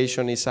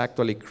organization is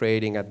actually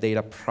creating a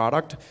data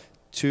product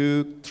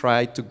to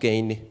try to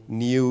gain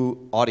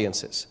new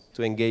audiences,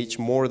 to engage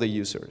more the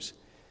users.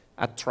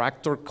 A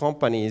tractor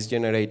company is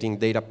generating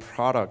data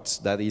products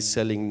that is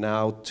selling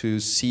now to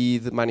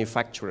seed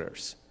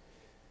manufacturers.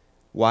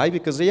 Why?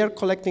 Because they are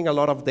collecting a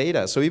lot of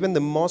data. So even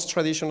the most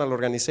traditional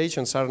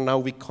organizations are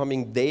now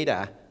becoming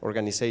data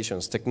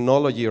organizations,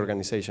 technology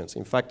organizations.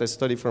 In fact, a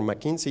study from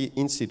McKinsey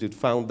Institute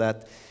found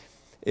that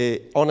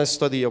on a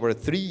study over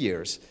 3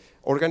 years,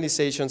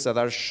 organizations that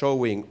are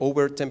showing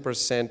over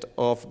 10%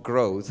 of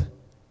growth,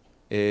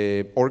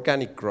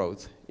 organic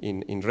growth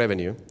in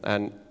revenue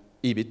and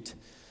EBIT,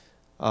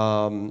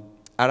 are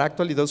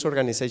actually those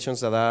organizations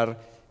that are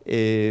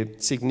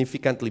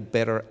significantly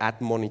better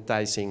at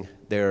monetizing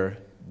their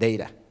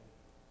data.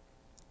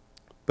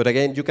 But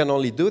again, you can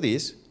only do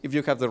this if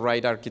you have the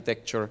right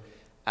architecture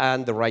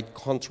and the right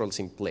controls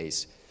in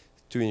place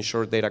to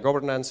ensure data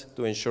governance,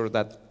 to ensure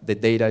that the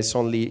data is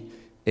only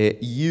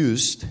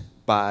used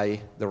by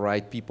the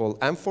right people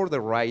and for the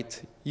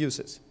right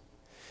uses.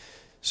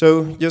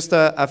 So just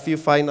a few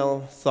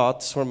final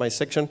thoughts for my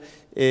section.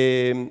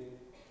 Data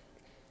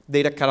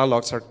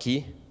catalogs are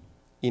key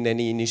in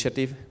any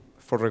initiative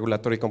for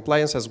regulatory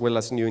compliance as well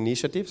as new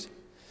initiatives.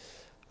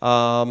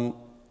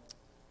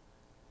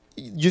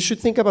 You should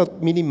think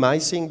about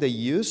minimizing the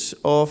use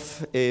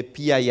of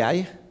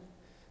PII,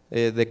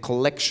 the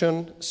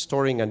collection,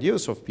 storing, and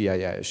use of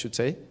PII, I should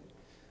say,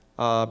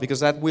 because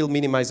that will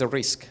minimize the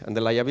risk and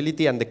the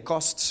liability and the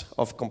costs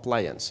of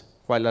compliance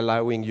while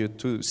allowing you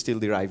to still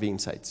derive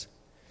insights.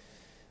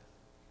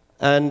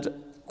 And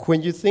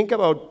when you think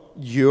about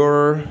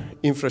your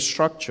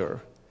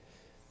infrastructure,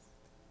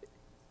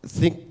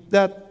 think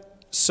that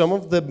some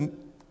of the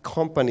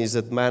companies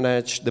that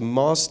manage the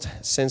most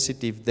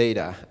sensitive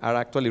data are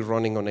actually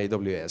running on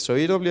AWS. So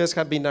AWS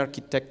have been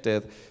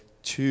architected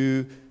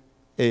to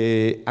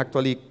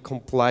actually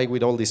comply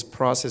with all these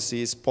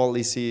processes,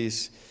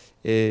 policies,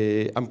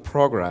 and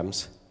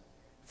programs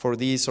for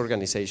these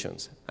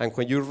organizations. And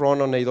when you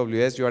run on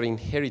AWS, you are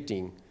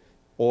inheriting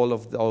all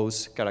of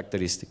those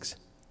characteristics.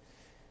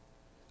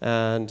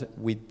 And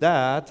with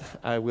that,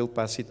 I will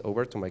pass it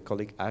over to my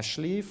colleague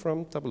Ashley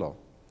from Tableau,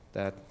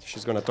 that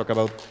she's going to talk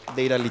about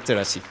data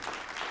literacy.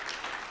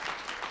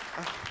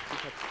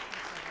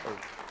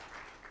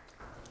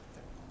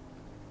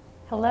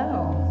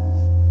 Hello.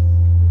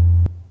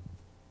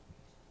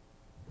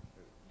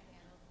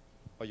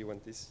 Oh, you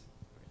want this?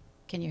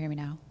 Can you hear me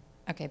now?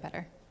 Okay,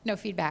 better. No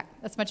feedback.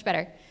 That's much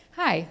better.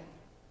 Hi.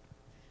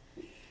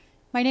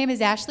 My name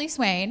is Ashley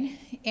Swain,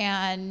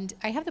 and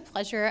I have the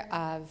pleasure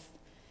of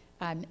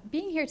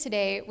being here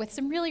today with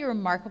some really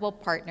remarkable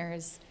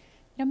partners.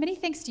 You know, many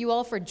thanks to you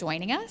all for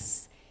joining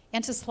us,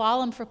 and to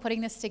Slalom for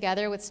putting this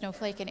together with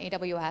Snowflake and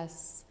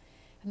AWS.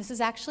 And this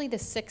is actually the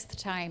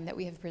 6th time that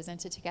we have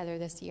presented together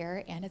this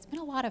year, and it's been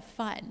a lot of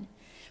fun.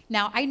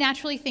 Now, I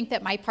naturally think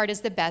that my part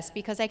is the best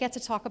because I get to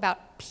talk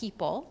about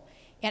people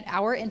and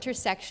our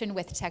intersection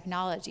with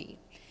technology.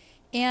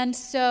 And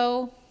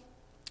so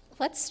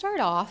let's start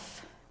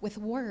off with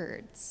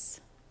words.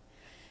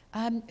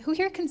 Who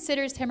here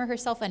considers him or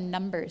herself a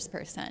numbers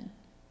person?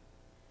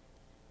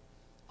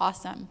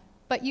 Awesome.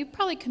 But you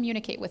probably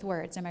communicate with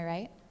words, am I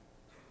right?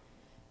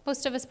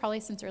 Most of us probably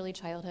since early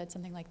childhood,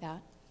 something like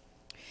that.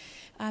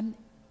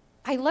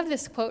 I love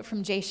this quote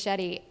from Jay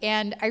Shetty,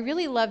 and I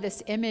really love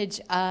this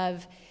image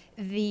of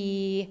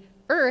the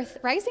Earth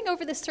rising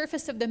over the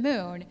surface of the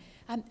moon,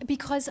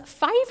 because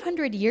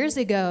 500 years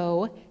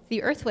ago,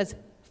 the Earth was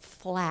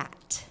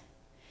flat.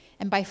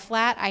 And by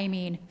flat, I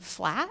mean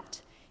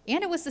flat,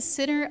 and it was the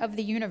center of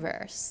the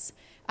universe.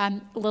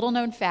 Little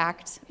known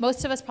fact,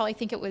 most of us probably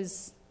think it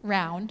was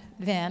round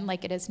then,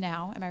 like it is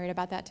now. Am I right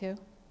about that too?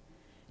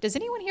 Does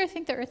anyone here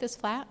think the Earth is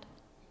flat?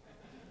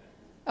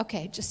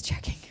 Okay, just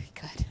checking.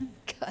 Good,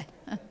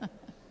 good.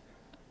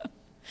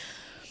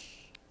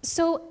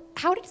 So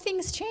how did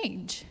things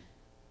change?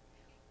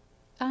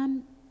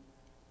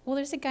 Well,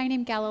 there's a guy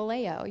named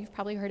Galileo. You've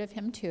probably heard of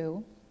him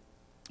too.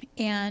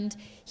 And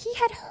he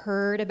had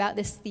heard about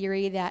this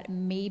theory that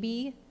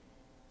maybe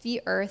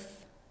the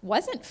Earth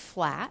wasn't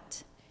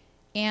flat,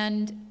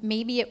 and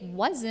maybe it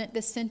wasn't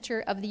the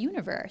center of the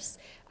universe.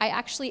 I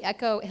actually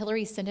echo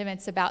Hillary's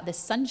sentiments about the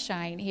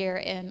sunshine here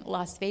in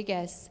Las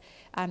Vegas.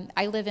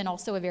 I live in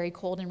also a very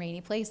cold and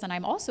rainy place, and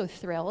I'm also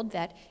thrilled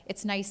that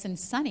it's nice and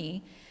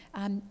sunny.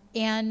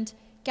 And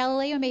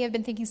Galileo may have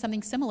been thinking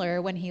something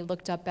similar when he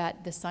looked up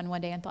at the sun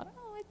one day and thought,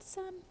 oh, it's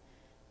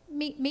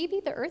maybe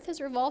the Earth is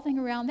revolving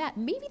around that.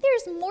 Maybe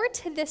there's more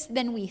to this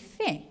than we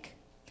think.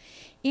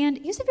 And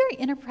he's a very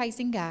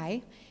enterprising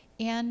guy,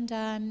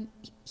 and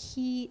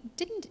he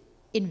didn't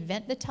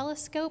invent the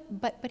telescope,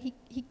 but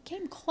he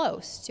came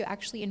close to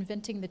actually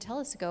inventing the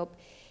telescope.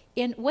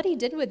 And what he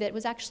did with it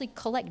was actually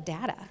collect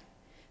data,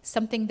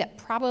 something that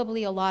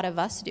probably a lot of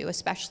us do,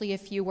 especially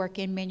if you work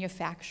in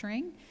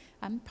manufacturing,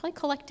 probably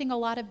collecting a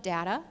lot of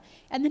data,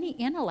 and then he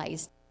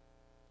analyzed.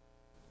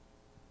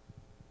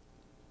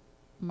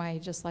 I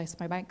just sliced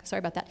my mic, sorry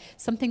about that.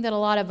 Something that a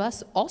lot of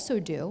us also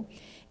do.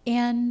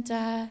 And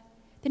then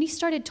he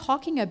started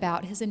talking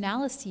about his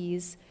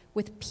analyses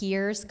with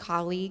peers,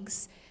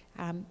 colleagues,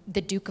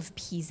 the Duke of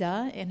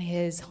Pisa in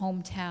his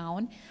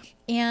hometown,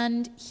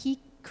 and he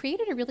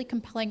created a really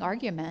compelling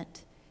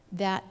argument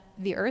that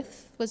the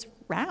Earth was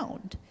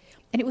round.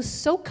 And it was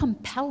so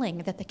compelling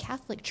that the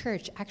Catholic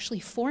Church actually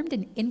formed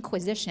an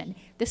inquisition.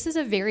 This is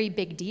a very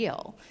big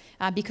deal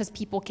because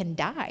people can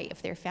die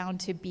if they're found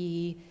to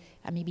be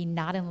maybe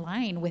not in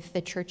line with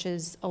the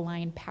church's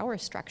aligned power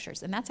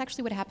structures. And that's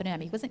actually what happened to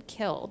him. He wasn't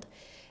killed,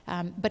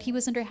 but he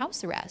was under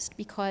house arrest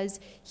because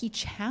he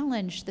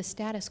challenged the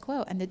status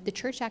quo. And the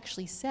church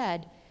actually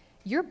said,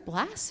 you're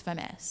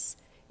blasphemous.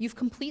 You've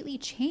completely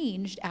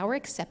changed our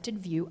accepted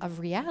view of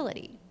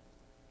reality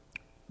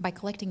by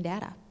collecting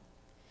data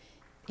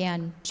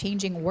and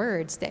changing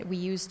words that we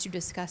use to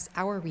discuss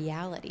our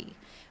reality.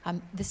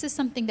 This is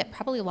something that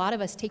probably a lot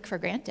of us take for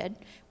granted.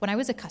 When I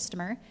was a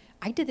customer,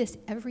 I did this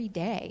every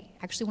day.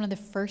 Actually, one of the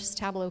first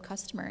Tableau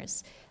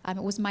customers.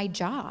 It was my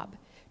job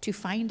to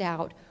find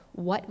out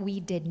what we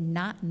did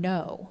not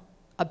know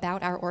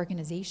about our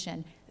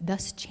organization,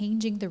 thus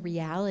changing the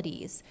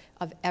realities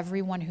of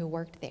everyone who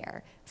worked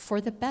there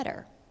for the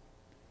better.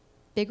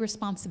 Big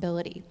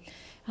responsibility.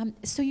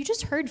 So you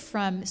just heard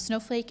from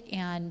Snowflake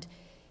and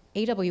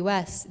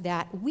AWS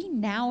that we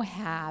now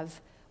have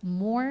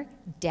more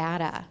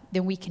data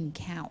than we can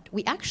count.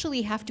 We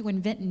actually have to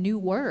invent new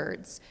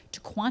words to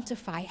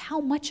quantify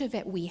how much of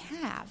it we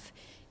have.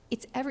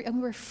 It's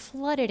we're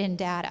flooded in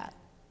data.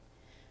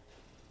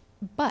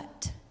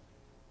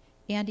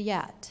 And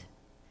yet,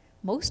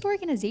 most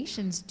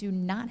organizations do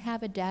not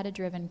have a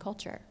data-driven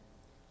culture.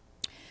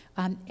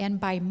 And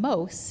by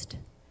most,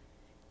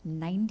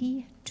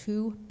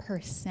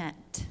 92%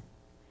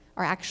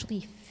 are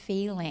actually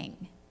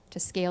failing to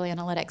scale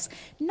analytics.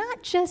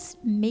 Not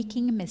just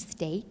making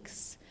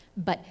mistakes,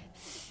 but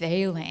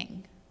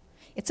failing.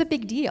 It's a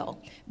big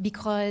deal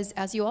because,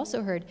 as you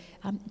also heard,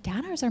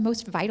 data is our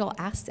most vital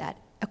asset.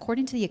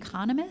 According to The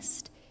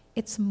Economist,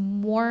 it's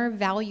more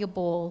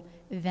valuable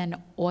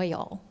than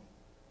oil.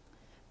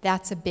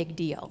 That's a big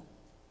deal.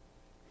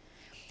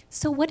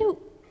 So what do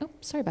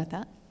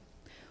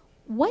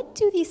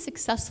these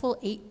successful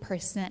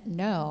 8%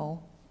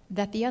 know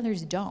that the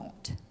others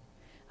don't?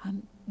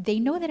 They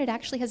know that it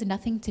actually has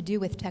nothing to do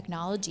with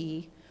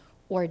technology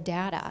or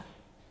data.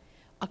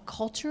 A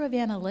culture of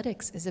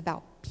analytics is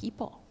about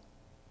people.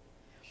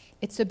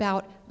 It's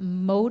about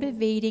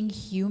motivating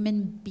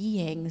human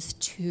beings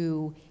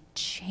to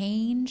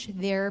change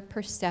their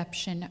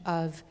perception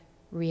of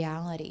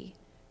reality.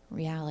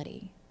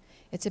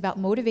 It's about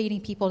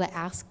motivating people to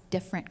ask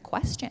different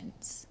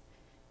questions.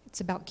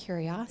 It's about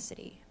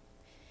curiosity.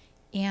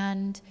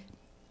 And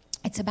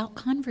it's about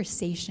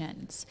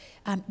conversations.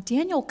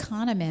 Daniel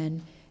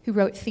Kahneman, who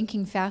wrote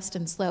Thinking Fast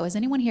and Slow, has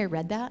anyone here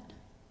read that?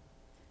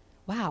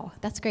 Wow,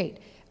 that's great.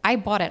 I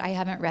bought it. I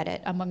haven't read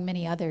it, among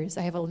many others.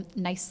 I have a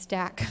nice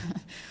stack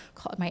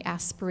called my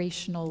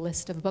aspirational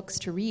list of books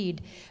to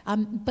read.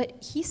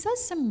 But he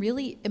says some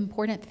really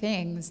important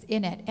things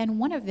in it. And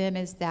one of them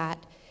is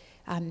that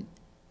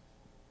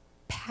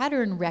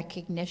pattern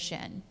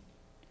recognition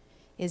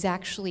is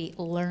actually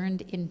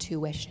learned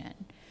intuition.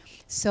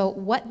 So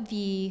what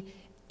the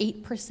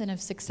 8%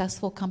 of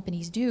successful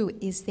companies do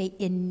is they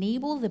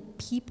enable the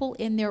people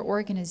in their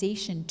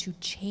organization to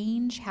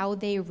change how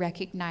they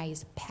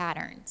recognize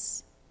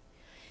patterns.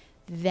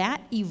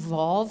 That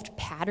evolved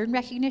pattern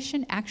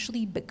recognition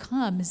actually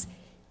becomes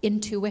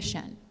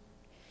intuition.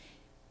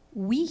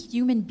 We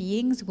human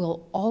beings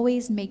will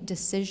always make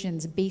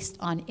decisions based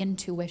on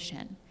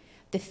intuition.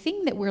 The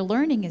thing that we're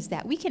learning is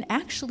that we can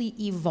actually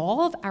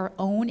evolve our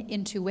own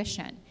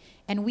intuition,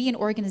 and we in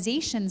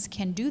organizations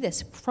can do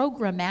this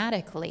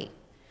programmatically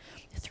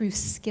through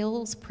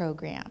skills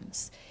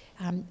programs.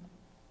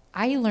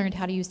 I learned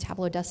how to use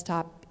Tableau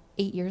Desktop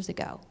 8 years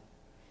ago.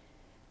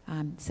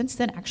 Since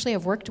then, actually,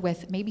 I've worked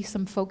with maybe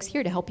some folks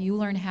here to help you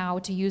learn how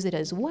to use it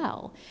as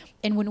well.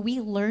 And when we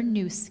learn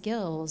new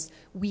skills,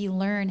 we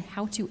learn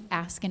how to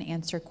ask and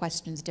answer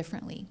questions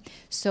differently.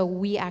 So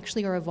we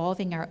actually are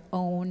evolving our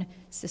own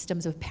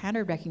systems of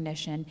pattern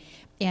recognition.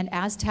 And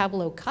as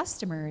Tableau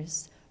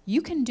customers,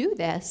 you can do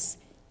this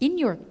in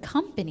your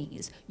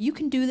companies. You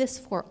can do this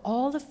for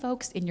all the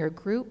folks in your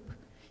group.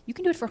 You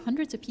can do it for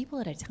hundreds of people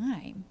at a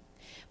time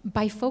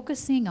by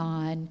focusing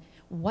on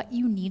what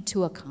you need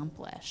to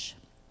accomplish,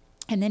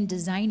 and then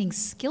designing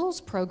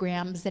skills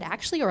programs that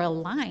actually are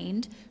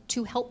aligned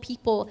to help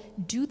people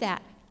do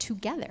that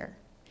together.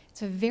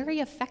 It's very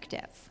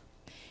effective.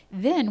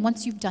 Then,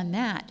 once you've done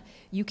that,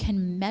 you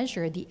can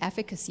measure the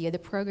efficacy of the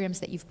programs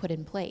that you've put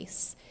in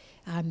place.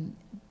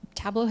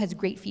 Tableau has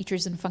great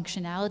features and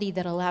functionality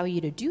that allow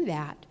you to do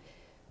that,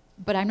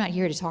 but I'm not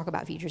here to talk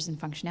about features and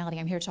functionality.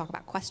 I'm here to talk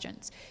about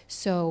questions.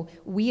 So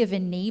we have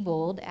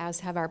enabled,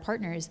 as have our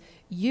partners,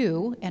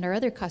 you and our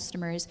other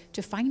customers,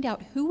 to find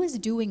out who is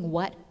doing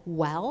what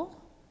well,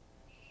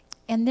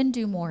 and then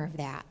do more of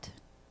that.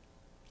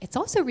 It's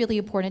also really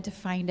important to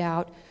find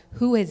out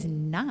who is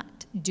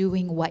not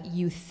doing what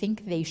you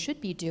think they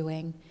should be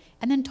doing,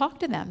 and then talk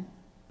to them.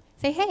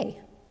 Say, hey,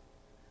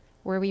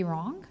 were we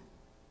wrong?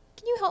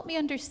 Can you help me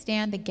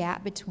understand the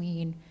gap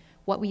between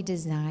what we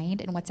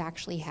designed and what's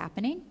actually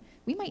happening?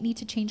 We might need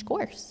to change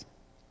course.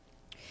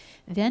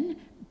 Then,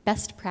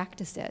 best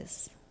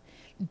practices.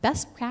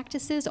 Best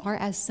practices are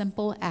as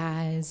simple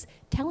as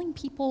telling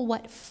people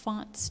what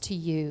fonts to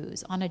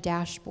use on a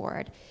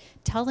dashboard,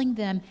 telling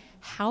them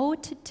how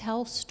to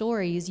tell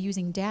stories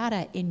using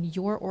data in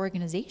your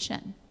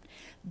organization.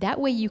 That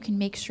way you can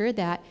make sure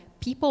that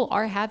people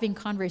are having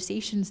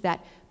conversations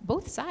that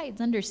both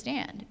sides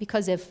understand.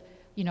 Because if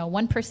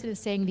one person is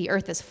saying the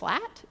earth is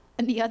flat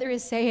and the other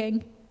is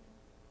saying,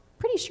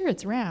 pretty sure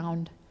it's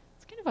round,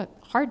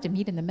 hard to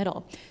meet in the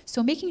middle.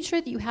 So making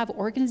sure that you have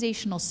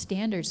organizational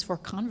standards for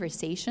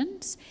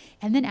conversations,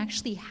 and then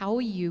actually how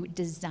you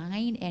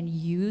design and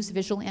use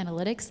visual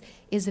analytics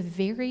is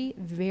very,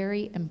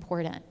 very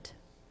important.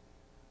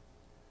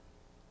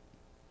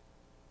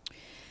 I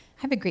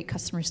have a great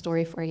customer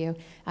story for you.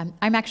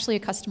 I'm actually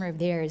a customer of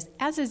theirs,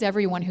 as is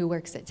everyone who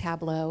works at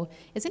Tableau.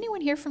 Is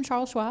anyone here from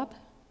Charles Schwab?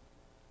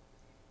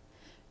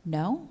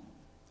 No?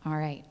 All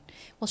right.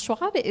 Well,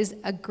 Schwab is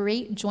a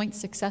great joint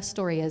success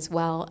story as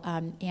well,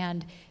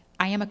 and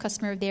I am a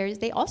customer of theirs.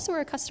 They also are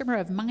a customer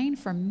of mine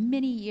for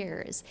many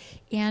years,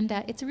 and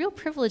it's a real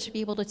privilege to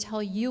be able to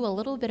tell you a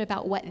little bit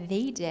about what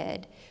they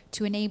did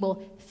to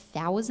enable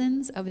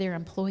thousands of their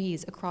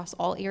employees across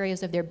all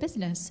areas of their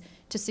business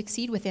to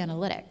succeed with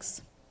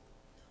analytics.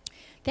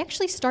 They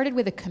actually started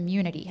with a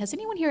community. Has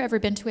anyone here ever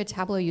been to a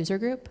Tableau user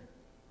group?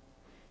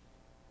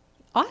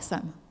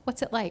 Awesome.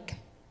 What's it like?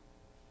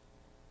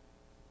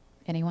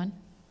 Anyone?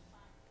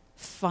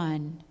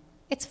 Fun.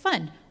 It's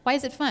fun. Why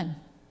is it fun?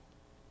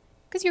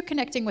 Because you're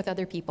connecting with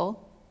other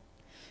people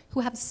who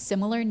have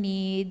similar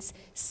needs,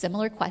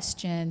 similar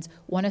questions,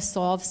 want to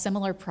solve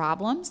similar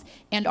problems,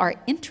 and are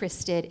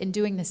interested in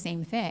doing the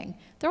same thing.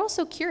 They're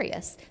also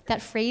curious.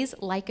 That phrase,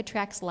 like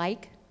attracts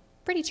like,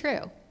 pretty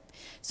true.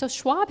 So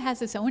Schwab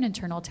has its own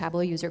internal Tableau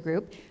user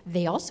group.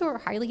 They also are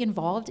highly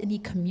involved in the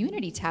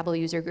community Tableau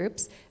user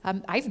groups.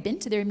 I've been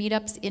to their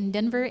meetups in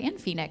Denver and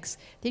Phoenix.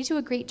 They do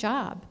a great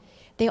job.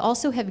 They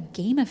also have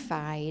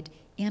gamified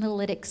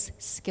analytics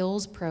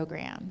skills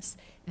programs.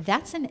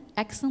 That's an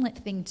excellent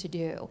thing to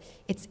do.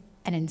 It's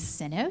an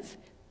incentive.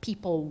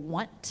 People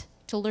want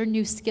to learn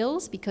new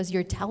skills because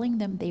you're telling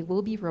them they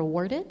will be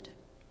rewarded.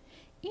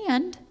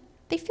 And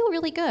they feel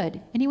really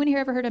good. Anyone here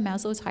ever heard of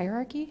Maslow's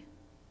hierarchy?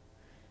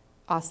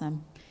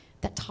 Awesome.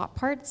 That top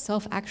part,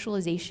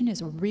 self-actualization,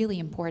 is really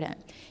important.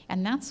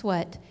 And that's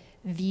what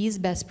these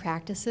best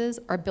practices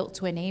are built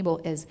to enable,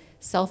 is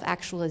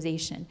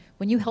self-actualization.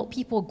 When you help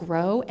people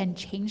grow and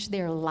change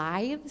their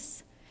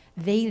lives,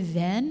 they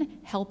then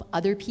help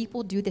other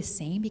people do the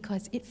same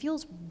because it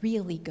feels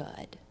really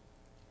good.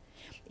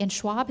 And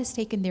Schwab has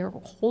taken their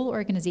whole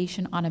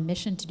organization on a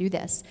mission to do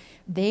this.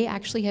 They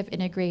actually have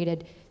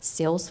integrated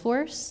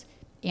Salesforce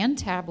and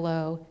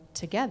Tableau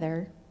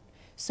together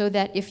so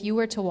that if you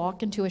were to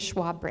walk into a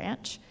Schwab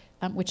branch,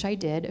 which I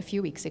did a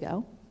few weeks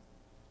ago,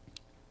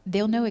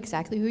 they'll know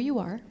exactly who you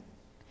are,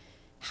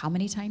 how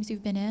many times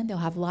you've been in. They'll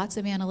have lots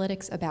of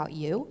analytics about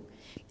you,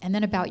 and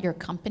then about your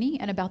company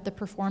and about the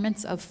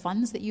performance of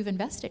funds that you've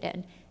invested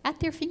in at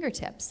their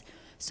fingertips.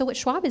 So what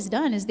Schwab has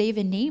done is they've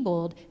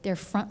enabled their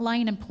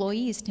frontline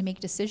employees to make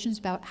decisions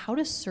about how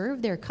to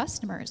serve their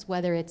customers,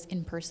 whether it's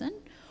in person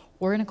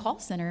or in a call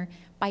center,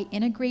 by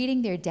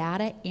integrating their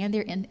data and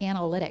their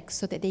analytics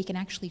so that they can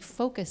actually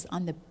focus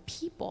on the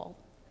people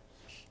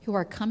who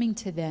are coming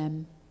to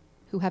them,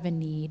 who have a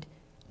need,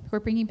 who are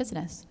bringing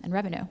business and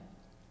revenue.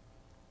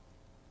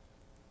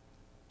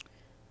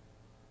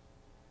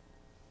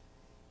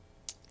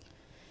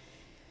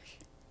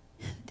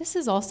 This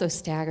is also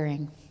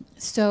staggering.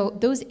 So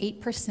those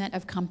 8%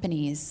 of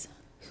companies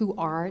who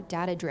are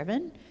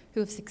data-driven,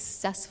 who have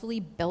successfully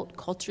built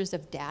cultures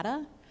of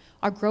data,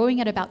 are growing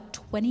at about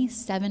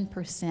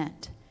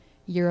 27%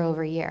 year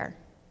over year.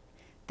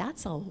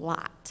 That's a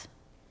lot.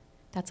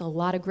 That's a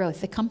lot of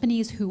growth. The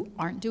companies who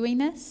aren't doing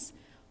this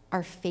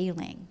are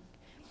failing.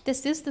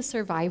 This is the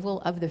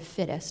survival of the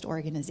fittest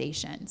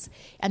organizations.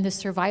 And the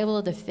survival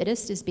of the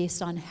fittest is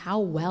based on how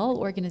well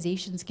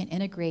organizations can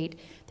integrate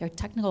their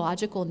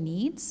technological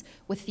needs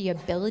with the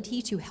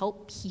ability to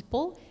help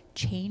people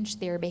change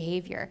their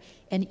behavior.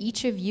 And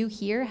each of you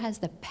here has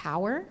the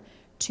power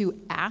to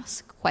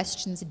ask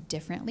questions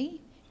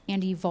differently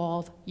and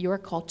evolve your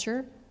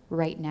culture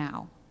right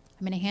now.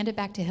 I'm going to hand it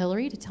back to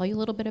Hillary to tell you a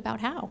little bit about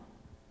how.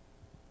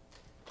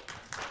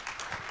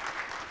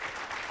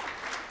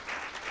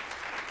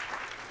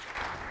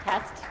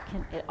 Test.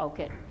 Oh,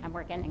 good. I'm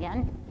working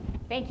again.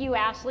 Thank you,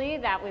 Ashley.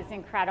 That was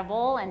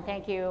incredible. And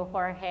thank you,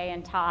 Jorge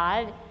and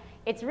Todd.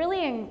 It's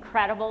really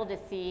incredible to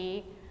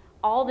see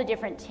all the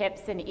different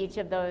tips in each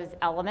of those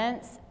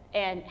elements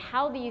and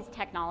how these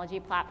technology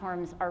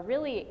platforms are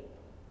really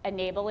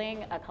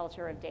enabling a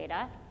culture of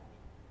data.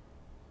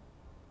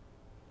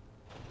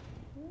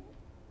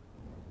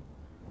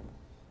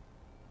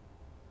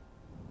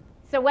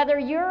 So whether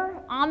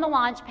you're on the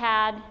launch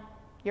pad,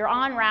 you're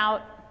en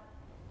route,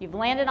 you've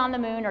landed on the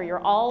moon, or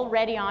you're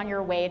already on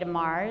your way to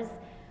Mars,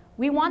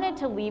 we wanted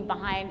to leave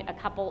behind a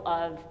couple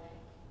of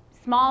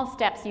small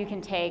steps you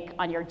can take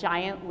on your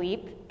giant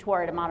leap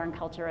toward a modern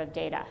culture of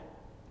data.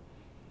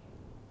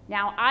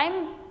 Now,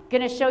 I'm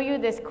going to show you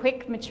this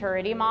quick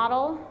maturity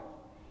model.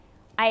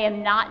 I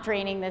am not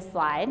draining this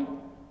slide,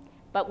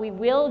 but we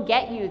will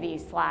get you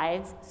these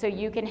slides so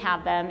you can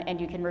have them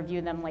and you can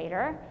review them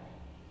later.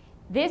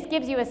 This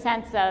gives you a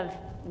sense of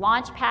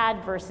launch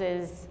pad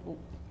versus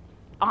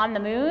on the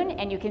moon,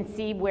 and you can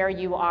see where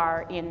you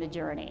are in the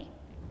journey.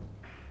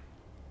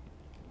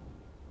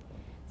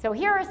 So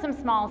here are some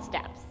small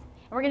steps.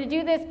 And we're going to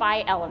do this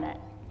by element.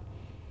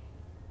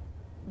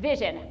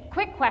 Vision.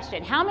 Quick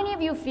question. How many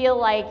of you feel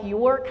like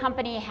your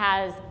company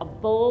has a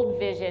bold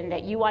vision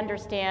that you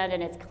understand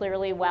and it's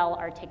clearly well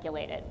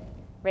articulated?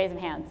 Raise some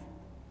hands.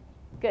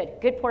 Good.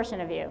 Good portion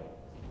of you.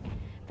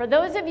 For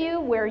those of you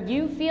where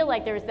you feel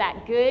like there's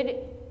that good,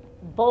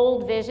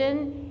 bold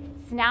vision,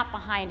 snap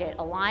behind it.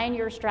 Align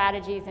your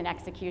strategies and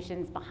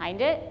executions behind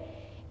it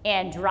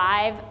and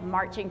drive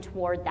marching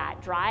toward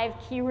that. Drive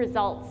key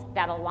results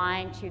that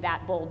align to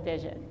that bold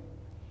vision.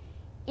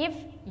 If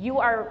you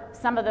are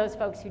some of those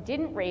folks who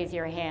didn't raise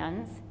your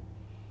hands,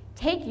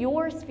 take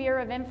your sphere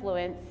of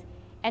influence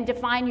and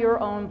define your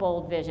own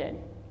bold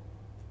vision.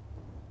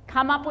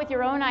 Come up with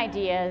your own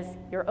ideas,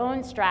 your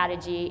own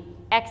strategy,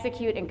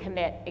 execute and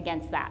commit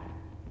against that.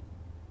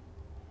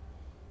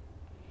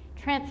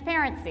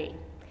 Transparency.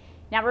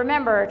 Now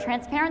remember,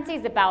 transparency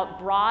is about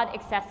broad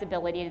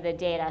accessibility to the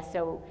data,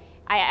 so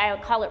I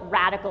call it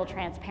radical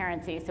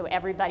transparency, so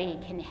everybody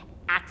can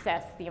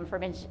access the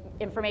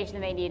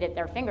information they need at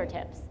their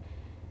fingertips.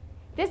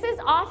 This is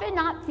often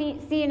not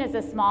seen as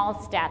a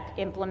small step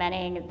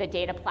implementing the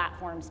data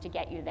platforms to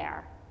get you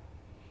there.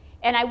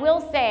 And I will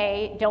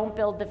say, don't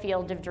build the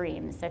field of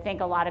dreams. I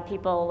think a lot of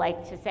people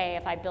like to say,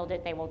 if I build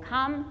it, they will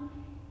come.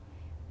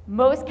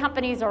 Most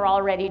companies are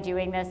already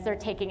doing this. They're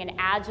taking an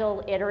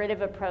agile,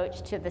 iterative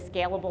approach to the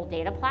scalable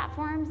data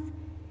platforms.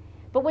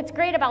 But what's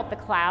great about the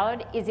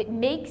cloud is it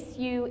makes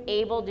you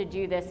able to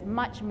do this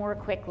much more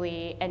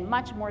quickly and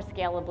much more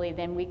scalably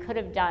than we could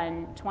have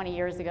done 20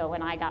 years ago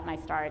when I got my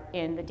start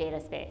in the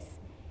data space.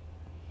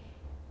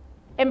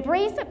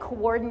 Embrace a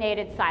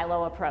coordinated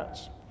silo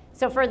approach.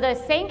 So for the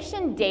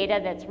sanctioned data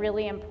that's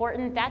really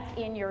important, that's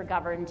in your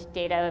governed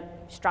data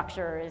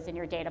structures and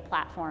your data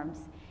platforms.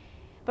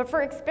 But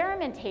for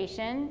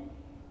experimentation,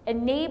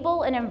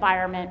 enable an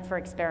environment for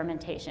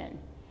experimentation.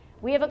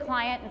 We have a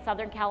client in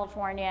Southern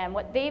California, and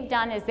what they've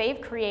done is they've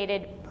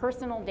created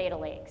personal data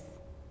lakes.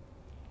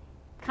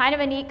 Kind of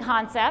a neat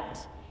concept.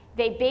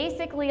 They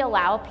basically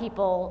allow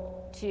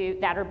people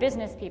that are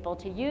business people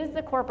to use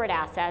the corporate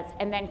assets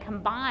and then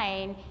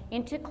combine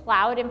into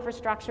cloud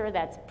infrastructure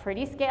that's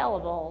pretty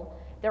scalable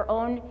their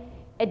own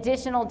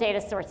additional data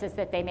sources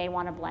that they may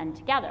want to blend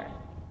together.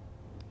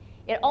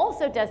 It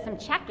also does some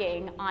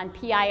checking on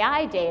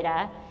PII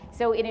data,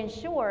 so it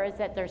ensures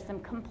that there's some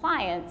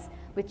compliance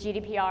with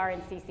GDPR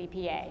and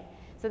CCPA.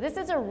 So this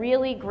is a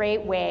really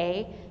great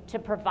way to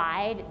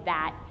provide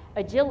that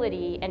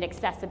agility and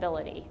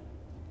accessibility.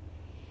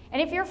 And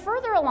if you're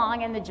further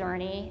along in the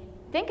journey,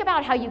 think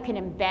about how you can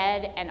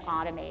embed and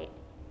automate.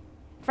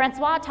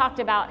 Francois talked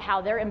about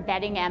how they're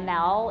embedding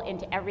ML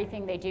into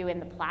everything they do in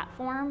the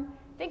platform.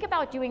 Think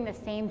about doing the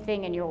same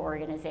thing in your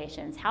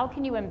organizations. How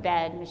can you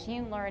embed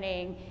machine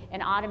learning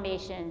and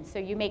automation so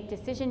you make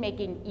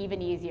decision-making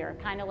even easier,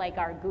 kind of like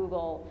our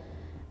Google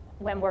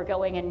when we're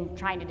going and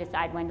trying to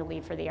decide when to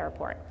leave for the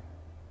airport.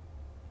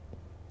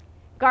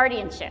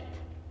 Guardianship.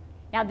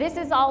 Now this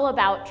is all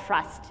about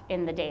trust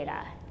in the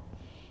data.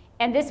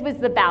 And this was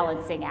the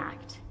balancing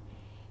act.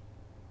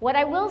 What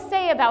I will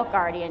say about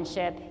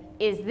guardianship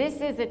is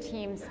this is a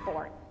team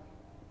sport.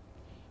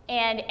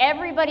 And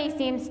everybody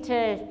seems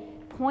to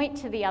point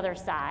to the other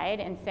side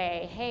and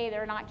say, hey,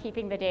 they're not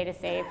keeping the data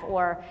safe,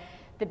 or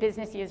the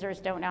business users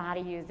don't know how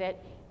to use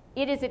it.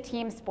 It is a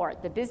team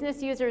sport. The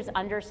business users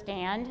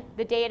understand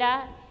the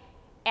data,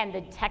 and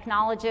the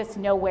technologists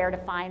know where to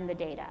find the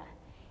data.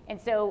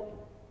 And so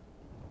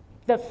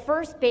the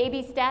first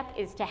baby step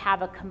is to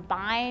have a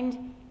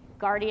combined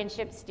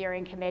guardianship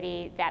steering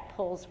committee that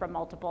pulls from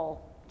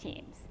multiple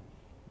teams.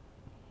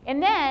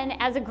 And then,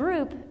 as a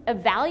group,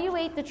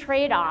 evaluate the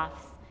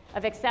trade-offs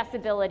of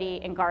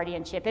accessibility and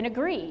guardianship and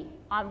agree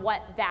on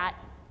what that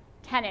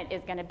tenet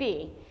is going to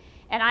be.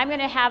 And I'm going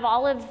to have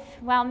all of,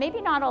 well,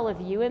 maybe not all of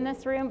you in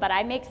this room, but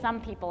I make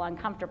some people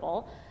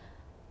uncomfortable,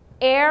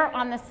 err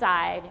on the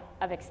side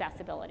of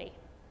accessibility.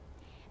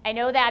 I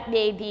know that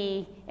may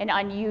be an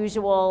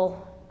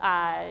unusual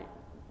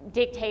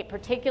dictate,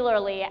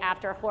 particularly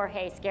after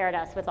Jorge scared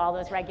us with all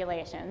those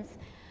regulations.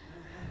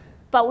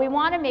 But we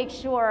want to make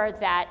sure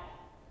that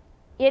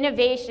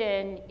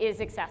innovation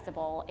is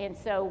accessible, and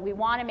so we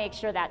want to make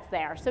sure that's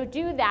there. So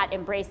do that,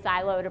 embrace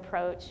siloed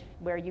approach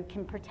where you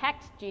can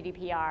protect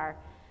GDPR,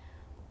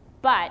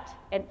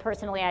 and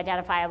personally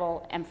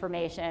identifiable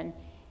information.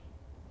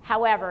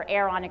 However,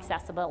 err on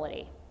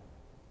accessibility.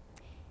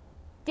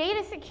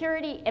 Data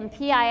security and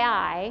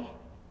PII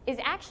is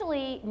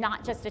actually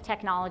not just a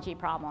technology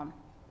problem.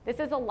 This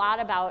is a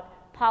lot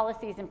about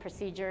policies and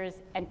procedures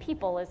and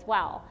people as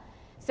well.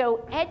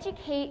 So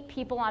educate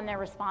people on their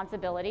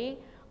responsibility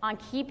on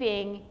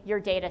keeping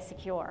your data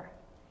secure.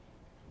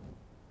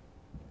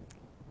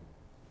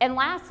 And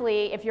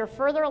lastly, if you're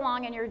further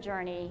along in your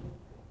journey,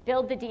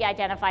 build the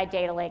de-identified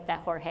data lake that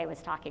Jorge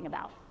was talking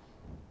about.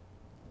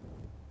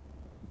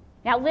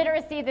 Now,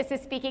 literacy, this is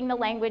speaking the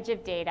language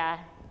of data.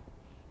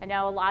 I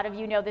know a lot of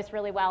you know this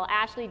really well.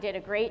 Ashley did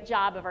a great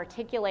job of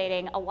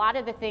articulating a lot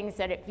of the things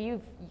that if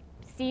you've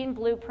seen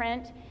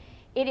Blueprint,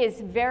 it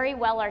is very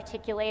well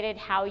articulated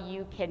how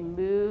you can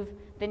move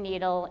the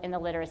needle in the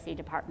literacy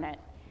department.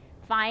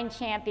 Find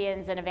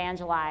champions and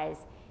evangelize,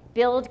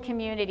 build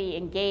community,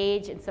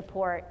 engage and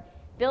support,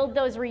 build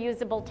those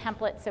reusable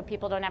templates so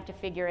people don't have to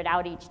figure it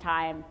out each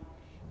time.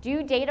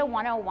 Do data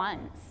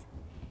 101s.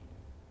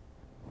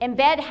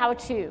 Embed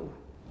how-to.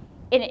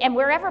 And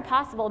wherever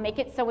possible, make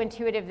it so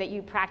intuitive that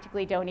you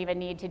practically don't even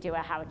need to do a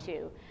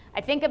how-to. I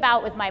think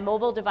about with my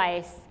mobile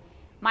device,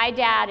 my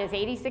dad is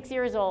 86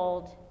 years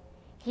old.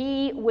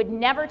 He would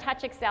never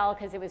touch Excel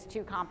because it was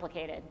too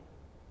complicated.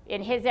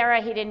 In his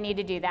era, he didn't need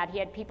to do that. He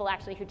had people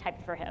actually who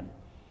typed for him.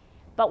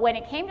 But when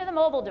it came to the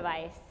mobile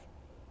device,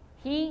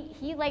 he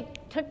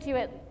like took to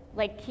it,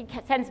 like he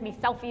sends me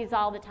selfies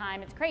all the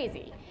time. It's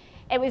crazy.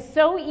 It was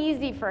so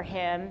easy for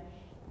him.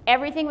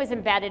 Everything was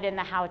embedded in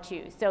the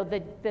how-to. So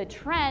the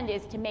trend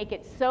is to make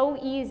it so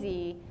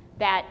easy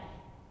that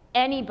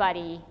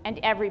anybody and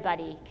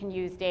everybody can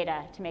use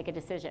data to make a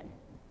decision.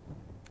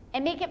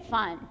 And make it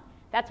fun.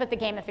 That's what the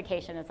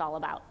gamification is all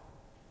about.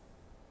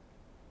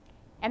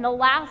 And the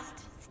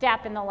last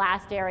step in the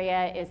last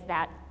area is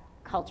that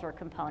culture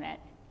component.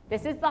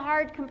 This is the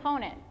hard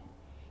component,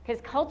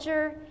 because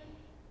culture,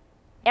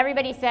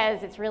 everybody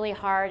says it's really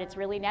hard, it's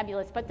really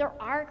nebulous, but there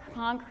are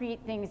concrete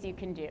things you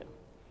can do.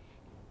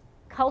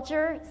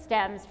 Culture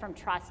stems from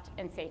trust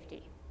and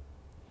safety.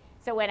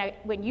 So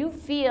when you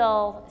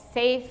feel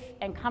safe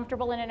and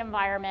comfortable in an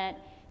environment,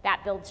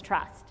 that builds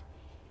trust.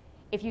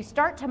 If you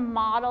start to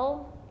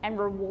model and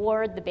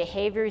reward the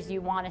behaviors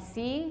you want to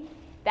see,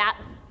 that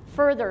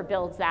further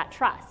builds that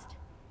trust.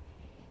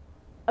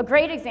 A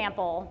great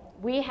example,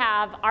 we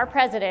have our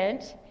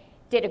president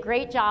did a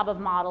great job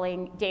of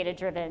modeling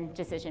data-driven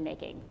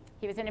decision-making.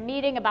 He was in a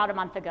meeting about a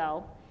month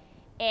ago,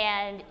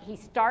 and he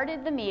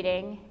started the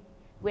meeting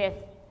with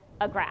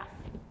a graph.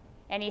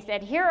 And he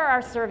said, here are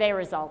our survey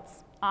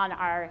results on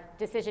our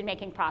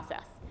decision-making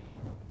process.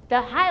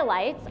 The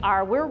highlights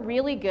are we're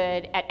really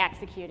good at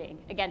executing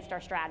against our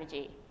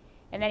strategy.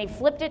 And then he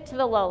flipped it to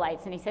the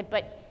lowlights, and he said,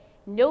 but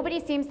nobody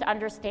seems to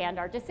understand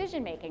our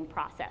decision-making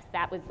process.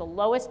 That was the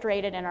lowest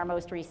rated in our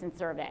most recent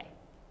survey.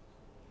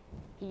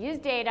 He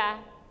used data,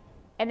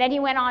 and then he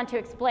went on to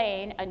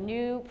explain a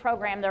new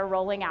program they're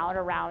rolling out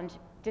around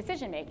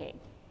decision-making.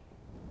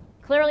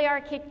 Clearly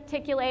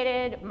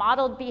articulated,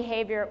 modeled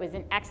behavior. It was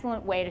an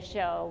excellent way to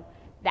show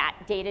that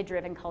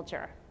data-driven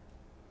culture.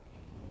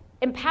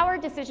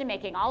 Empowered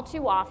decision-making, all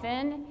too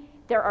often,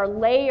 there are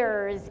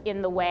layers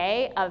in the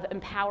way of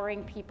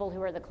empowering people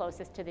who are the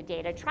closest to the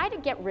data. Try to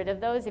get rid of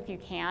those if you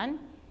can.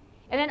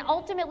 And then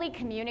ultimately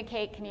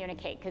communicate,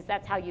 because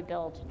that's how you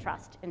build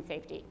trust and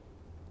safety.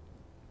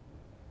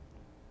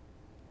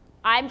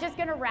 I'm just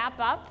going to wrap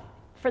up.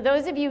 For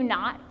those of you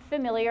not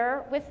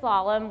familiar with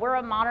Slalom, we're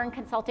a modern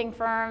consulting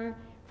firm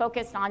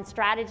focused on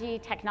strategy,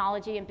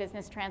 technology, and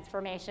business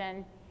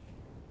transformation.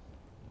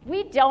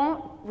 We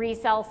don't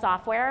resell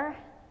software.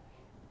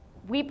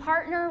 We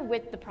partner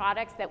with the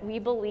products that we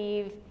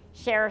believe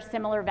share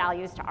similar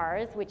values to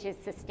ours, which is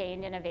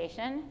sustained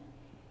innovation.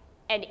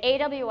 And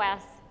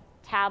AWS,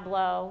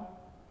 Tableau,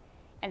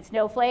 and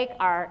Snowflake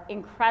are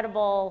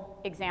incredible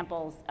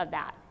examples of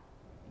that.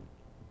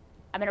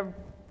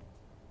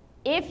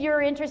 If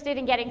you're interested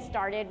in getting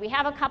started, we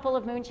have a couple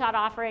of moonshot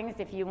offerings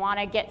if you want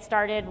to get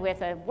started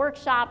with a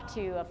workshop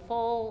to a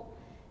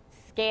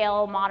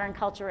full-scale modern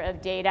culture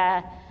of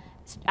data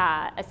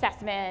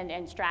assessment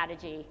and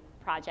strategy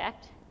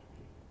project.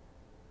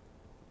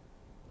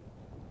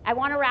 I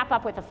want to wrap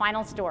up with a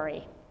final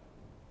story.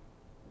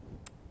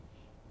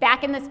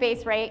 Back in the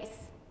space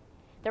race,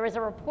 there was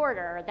a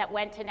reporter that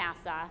went to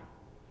NASA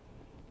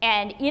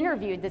and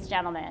interviewed this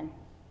gentleman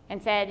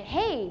and said,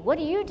 hey, what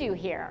do you do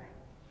here?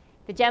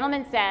 The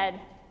gentleman said,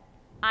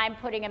 I'm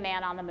putting a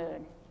man on the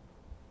moon.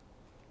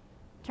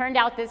 Turned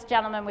out this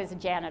gentleman was a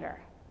janitor.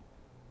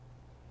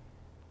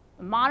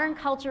 A modern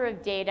culture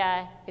of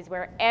data is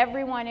where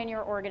everyone in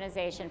your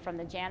organization, from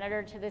the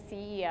janitor to the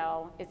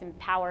CEO, is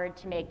empowered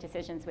to make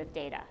decisions with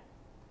data.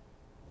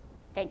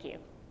 Thank you.